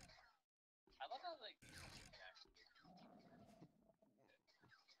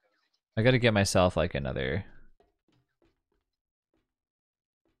 I gotta get myself like another.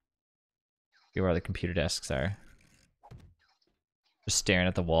 Here where the computer desks are. Just staring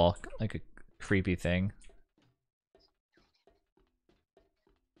at the wall like a creepy thing.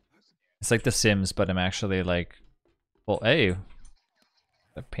 It's like The Sims, but I'm actually like, well, hey,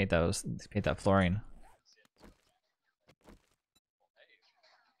 paint that flooring.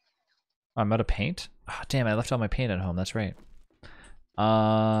 Oh, I'm out of paint. Oh, damn! I left all my paint at home. That's right.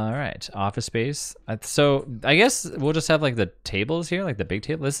 All right, office space. So I guess we'll just have like the tables here, like the big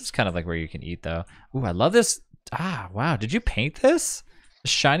table. This is kind of like where you can eat though. Ooh, I love this. Ah, wow! Did you paint this? The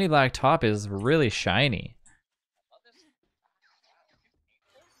shiny black top is really shiny.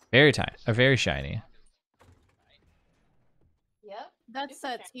 Very tiny, very shiny. Yep. That's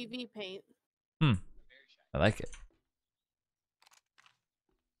that TV paint. I like it.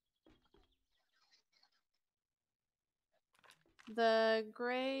 The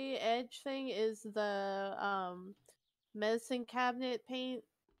gray edge thing is the medicine cabinet paint.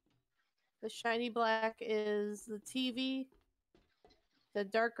 The shiny black is the TV. The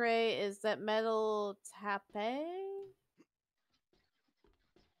dark gray is that metal tape.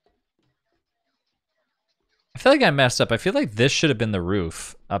 I feel like I messed up. I feel like this should have been the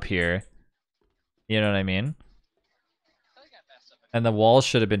roof up here. You know what I mean? And the walls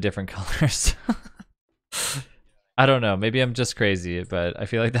should have been different colors. I don't know. Maybe I'm just crazy, but I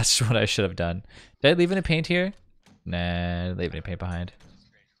feel like that's what I should have done. Did I leave any paint here? Nah, I didn't leave any paint behind.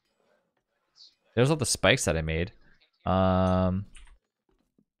 There's all the spikes that I made. What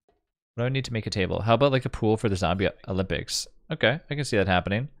do I need to make a table? How about like a pool for the zombie Olympics? Okay, I can see that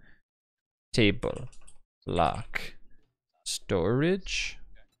happening. Table. Lock. Storage.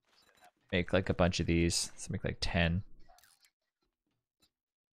 Make like a bunch of these. Let's make like 10.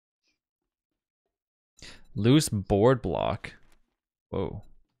 Loose board block. Whoa.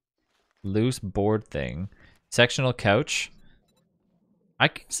 Loose board thing. Sectional couch. I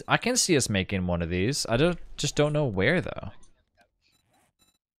can see us making one of these. I just don't know where though.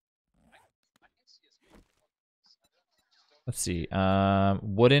 Let's see.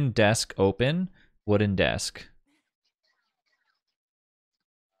 Wooden desk open. Wooden desk.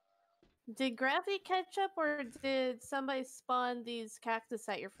 Did gravity catch up, or did somebody spawn these cactus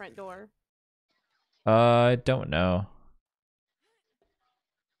at your front door? I don't know.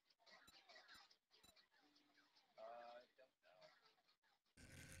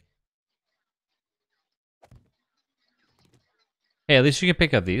 Hey, at least you can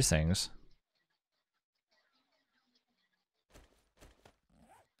pick up these things.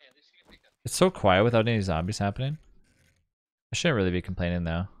 It's so quiet without any zombies happening. I shouldn't really be complaining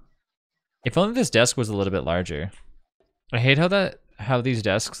though. If only this desk was a little bit larger. I hate how these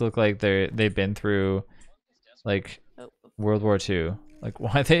desks look like they've been through like Oh, World War II. Like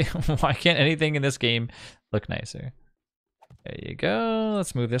why can't anything in this game look nicer? There you go.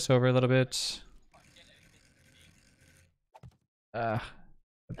 Let's move this over a little bit. oh,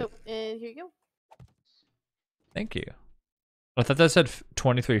 and here you go. Thank you. I thought that said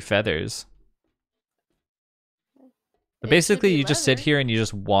 23 feathers. But It should basically, be you just sit leather. here and you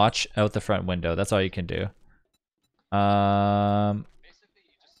just watch out the front window. That's all you can do.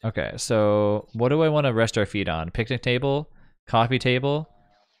 Okay, so what do I want to rest our feet on? Picnic table, coffee table,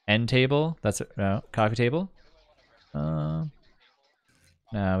 end table. That's it. No, coffee table. No,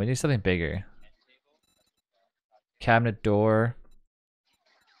 we need something bigger. Cabinet door.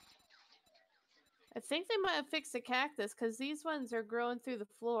 I think they might have fixed the cactus because these ones are growing through the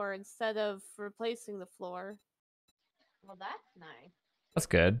floor instead of replacing the floor. Well, that's nice. That's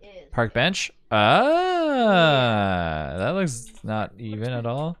good. Is Park nice. bench. Ah, that looks not even at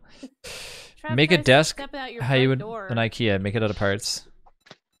all. Trav Make a tries to desk step out your how you front would door. an IKEA. Make it out of parts.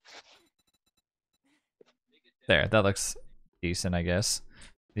 There, that looks decent, I guess.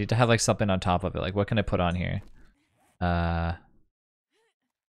 Need to have like something on top of it. Like, what can I put on here? A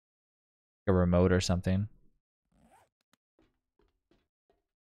remote or something.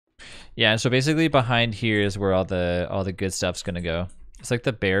 Yeah, so basically behind here is where all the good stuff's gonna go. It's like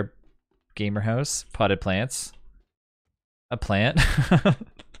the bear gamer house, potted plants. A plant.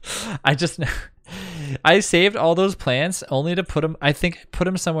 I saved all those plants only to put them. I think I put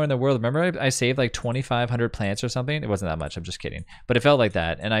them somewhere in the world. Remember, I saved like 2,500 plants or something. It wasn't that much. I'm just kidding, but it felt like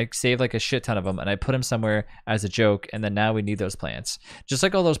that. And I saved like a shit ton of them, and I put them somewhere as a joke. And then now we need those plants, just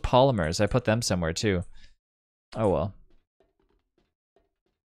like all those polymers. I put them somewhere too. Oh well.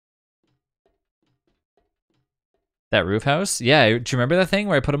 That roof house? Yeah. Do you remember that thing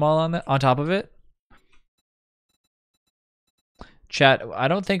where I put them all on top of it? Chat. I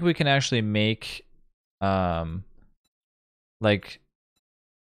don't think we can actually make, like,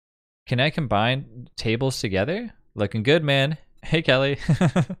 can I combine tables together? Looking good, man. Hey, Kelly.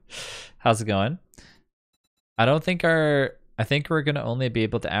 How's it going? I don't think I think we're gonna only be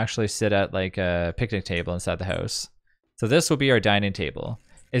able to actually sit at like a picnic table inside the house. So this will be our dining table.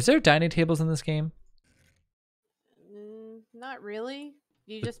 Is there dining tables in this game? Not really.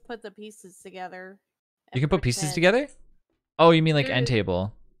 You just put the pieces together. You and can put pieces pretend. together? Oh, you mean like There- end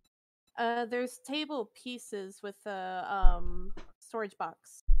table? There's table pieces with a storage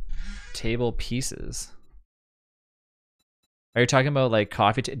box. Table pieces. Are you talking about like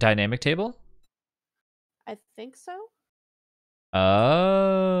dynamic table? I think so. Oh,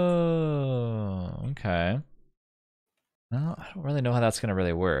 okay. Well, I don't really know how that's gonna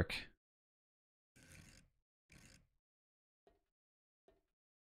really work.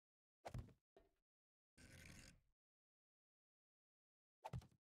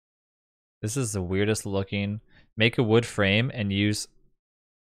 This is the weirdest looking. Make a wood frame and use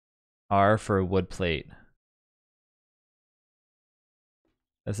R for a wood plate.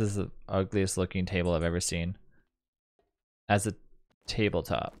 This is the ugliest looking table I've ever seen. As a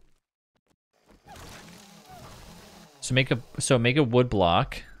tabletop. So make a wood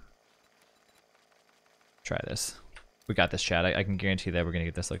block. Try this. We got this, chat. I can guarantee that we're gonna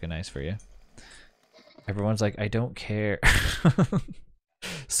get this looking nice for you. Everyone's like, I don't care.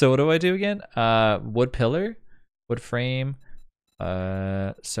 So what do I do again? Wood pillar, wood frame.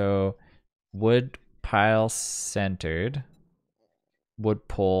 So wood pile centered. Wood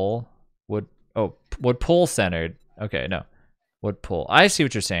pole. Wood pole centered. Okay, no. Wood pole. I see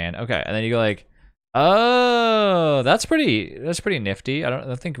what you're saying. Okay, and then you go like, oh, that's pretty nifty. I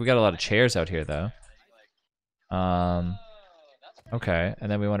don't think we got a lot of chairs out here though. Okay,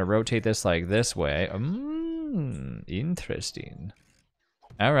 and then we want to rotate this like this way. Interesting.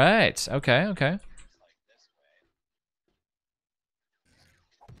 All right. Okay.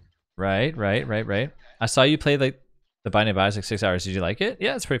 Right. I saw you play like the Binding of Isaac 6 hours. Did you like it?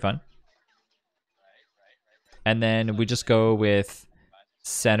 Yeah, it's pretty fun. And then we just go with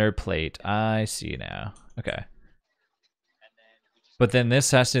center plate. I see now. Okay. But then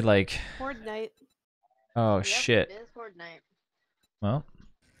this has to like. Horde night. Oh Yep, shit. It is Horde night. Well.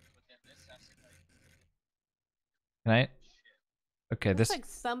 Can I? Okay, Looks this like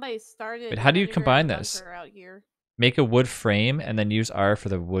somebody started. Wait, an how do you underground combine this? bunker out here. Make a wood frame and then use R for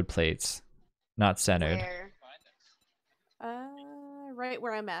the wood plates. Not centered. Where? Right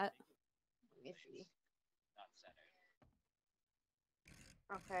where I'm at. Let me see.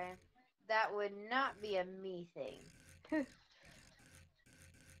 Okay. That would not be a me thing.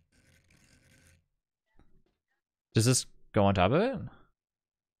 Does this go on top of it?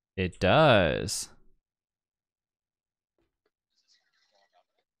 It does.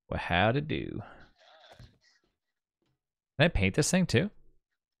 Well, how to do? Can I paint this thing too?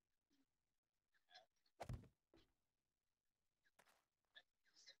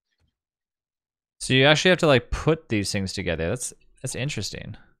 So you actually have to like put these things together. That's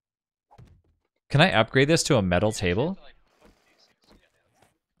interesting. Can I upgrade this to a metal table?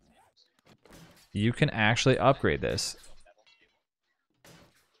 You can actually upgrade this.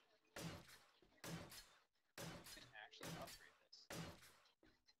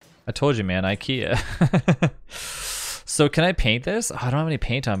 I told you, man, IKEA. So can I paint this? Oh, I don't have any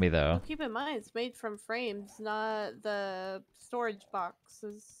paint on me though. Well, keep in mind, it's made from frames, not the storage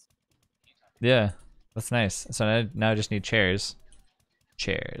boxes. Yeah, that's nice. So now I just need chairs.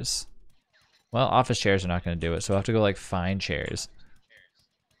 Chairs. Well, office chairs are not going to do it, so I'll have to go like find chairs.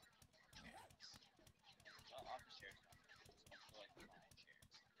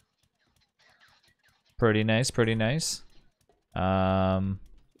 Pretty nice, pretty nice. You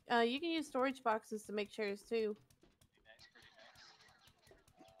can use storage boxes to make chairs too.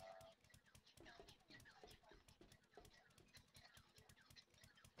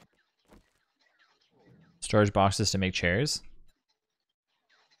 Storage boxes to make chairs.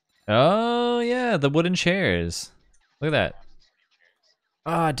 Oh yeah, the wooden chairs. Look at that.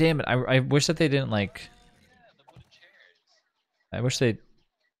 Ah, oh, damn it. I wish that they didn't like... I wish they...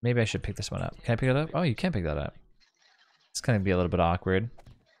 Maybe I should pick this one up. Can I pick it up? Oh, you can pick that up. It's gonna be a little bit awkward.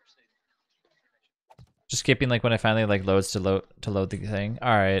 Just skipping like when I finally like loads to load the thing.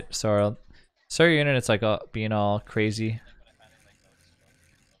 All right, sorry, your internet's like being all crazy.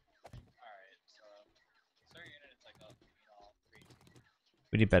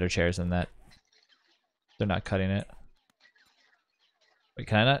 We need better chairs than that. They're not cutting it. Wait,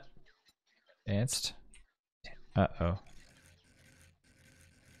 can I not? Advanced. Uh-oh.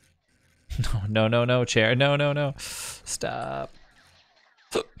 No, chair. No. Stop.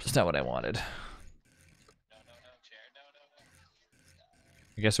 That's not what I wanted.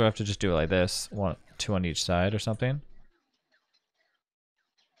 I guess we'll have to just do it like this. Two on each side or something.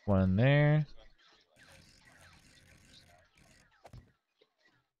 One in there.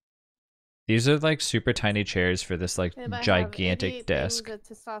 These are like super tiny chairs for this like If I have gigantic anything desk. The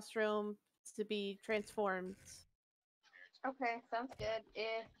testosterone to be transformed. Okay, sounds good.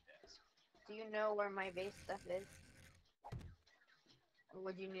 Do you know where my base stuff is? Or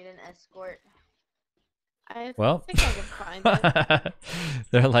would you need an escort? I Well, think I can find it.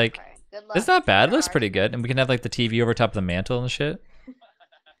 they're like, Okay, good luck. it's not bad. It There looks are pretty some- good, and we can have like the TV over top of the mantle and shit. If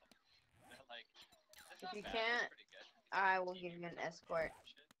you can't, I will give you an escort.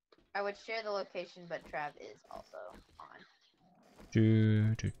 I would share the location, but Trav is also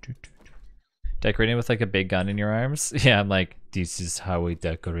on. Decorating with like a big gun in your arms. Yeah, I'm like, this is how we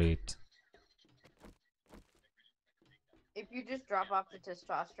decorate. If you just drop off the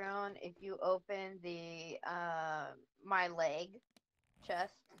testosterone, if you open the my leg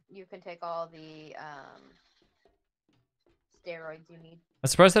chest, you can take all the steroids you need. I'm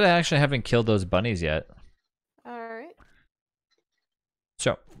surprised that I actually haven't killed those bunnies yet. Alright.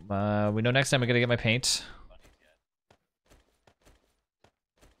 So, we know next time I'm gonna get my paint.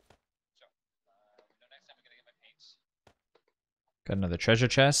 Got another treasure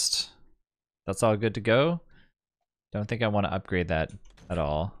chest. That's all good to go. Don't think I want to upgrade that at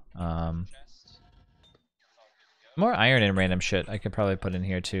all. More iron and random shit I could probably put in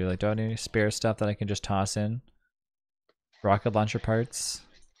here too. Like, do I have any spare stuff that I can just toss in? Rocket launcher parts.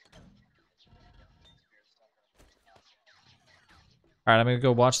 Alright, I'm gonna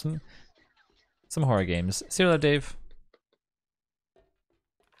go watch some horror games. See you later, Dave.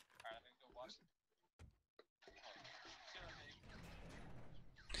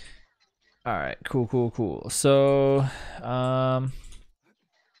 Alright, cool. So, time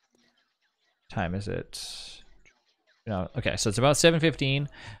is it? No, okay, so it's about 7:15.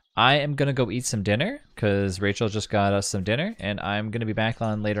 I am gonna go eat some dinner because Rachel just got us some dinner, and I'm gonna be back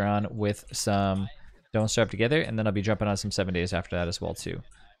on later on with some Don't Starve Together, and then I'll be jumping on some 7 days after that as well too.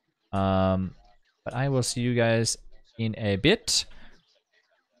 But I will see you guys in a bit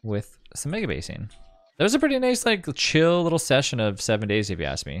with some mega basing. That was a pretty nice, like, chill little session of 7 days, if you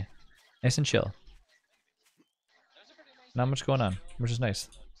ask me. Nice and chill. Not much going on, which is nice.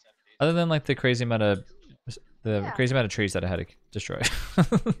 Other than like the crazy amount of trees that I had to destroy.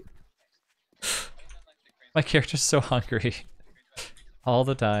 My character's so hungry all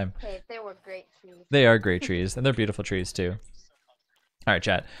the time. Okay, they were great trees. They are great trees, and they're beautiful trees too. All right,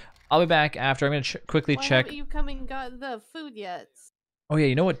 chat. I'll be back after. I'm gonna quickly Why check. haven't you come and got the food yet? Oh yeah,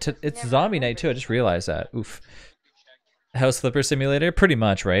 you know what? It's Never zombie night remembered. too. I just realized that. Oof. House flipper simulator, pretty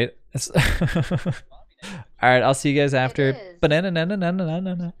much, right? All right, I'll see you guys after. is.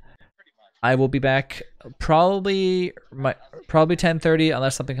 Banana. I will be back probably 10:30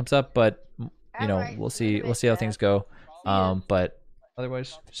 unless something comes up, but you know, Alright, we'll see you in see a bit, how Dad. things go. ya. But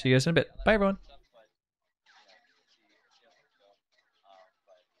otherwise, see you guys in a bit. Bye everyone.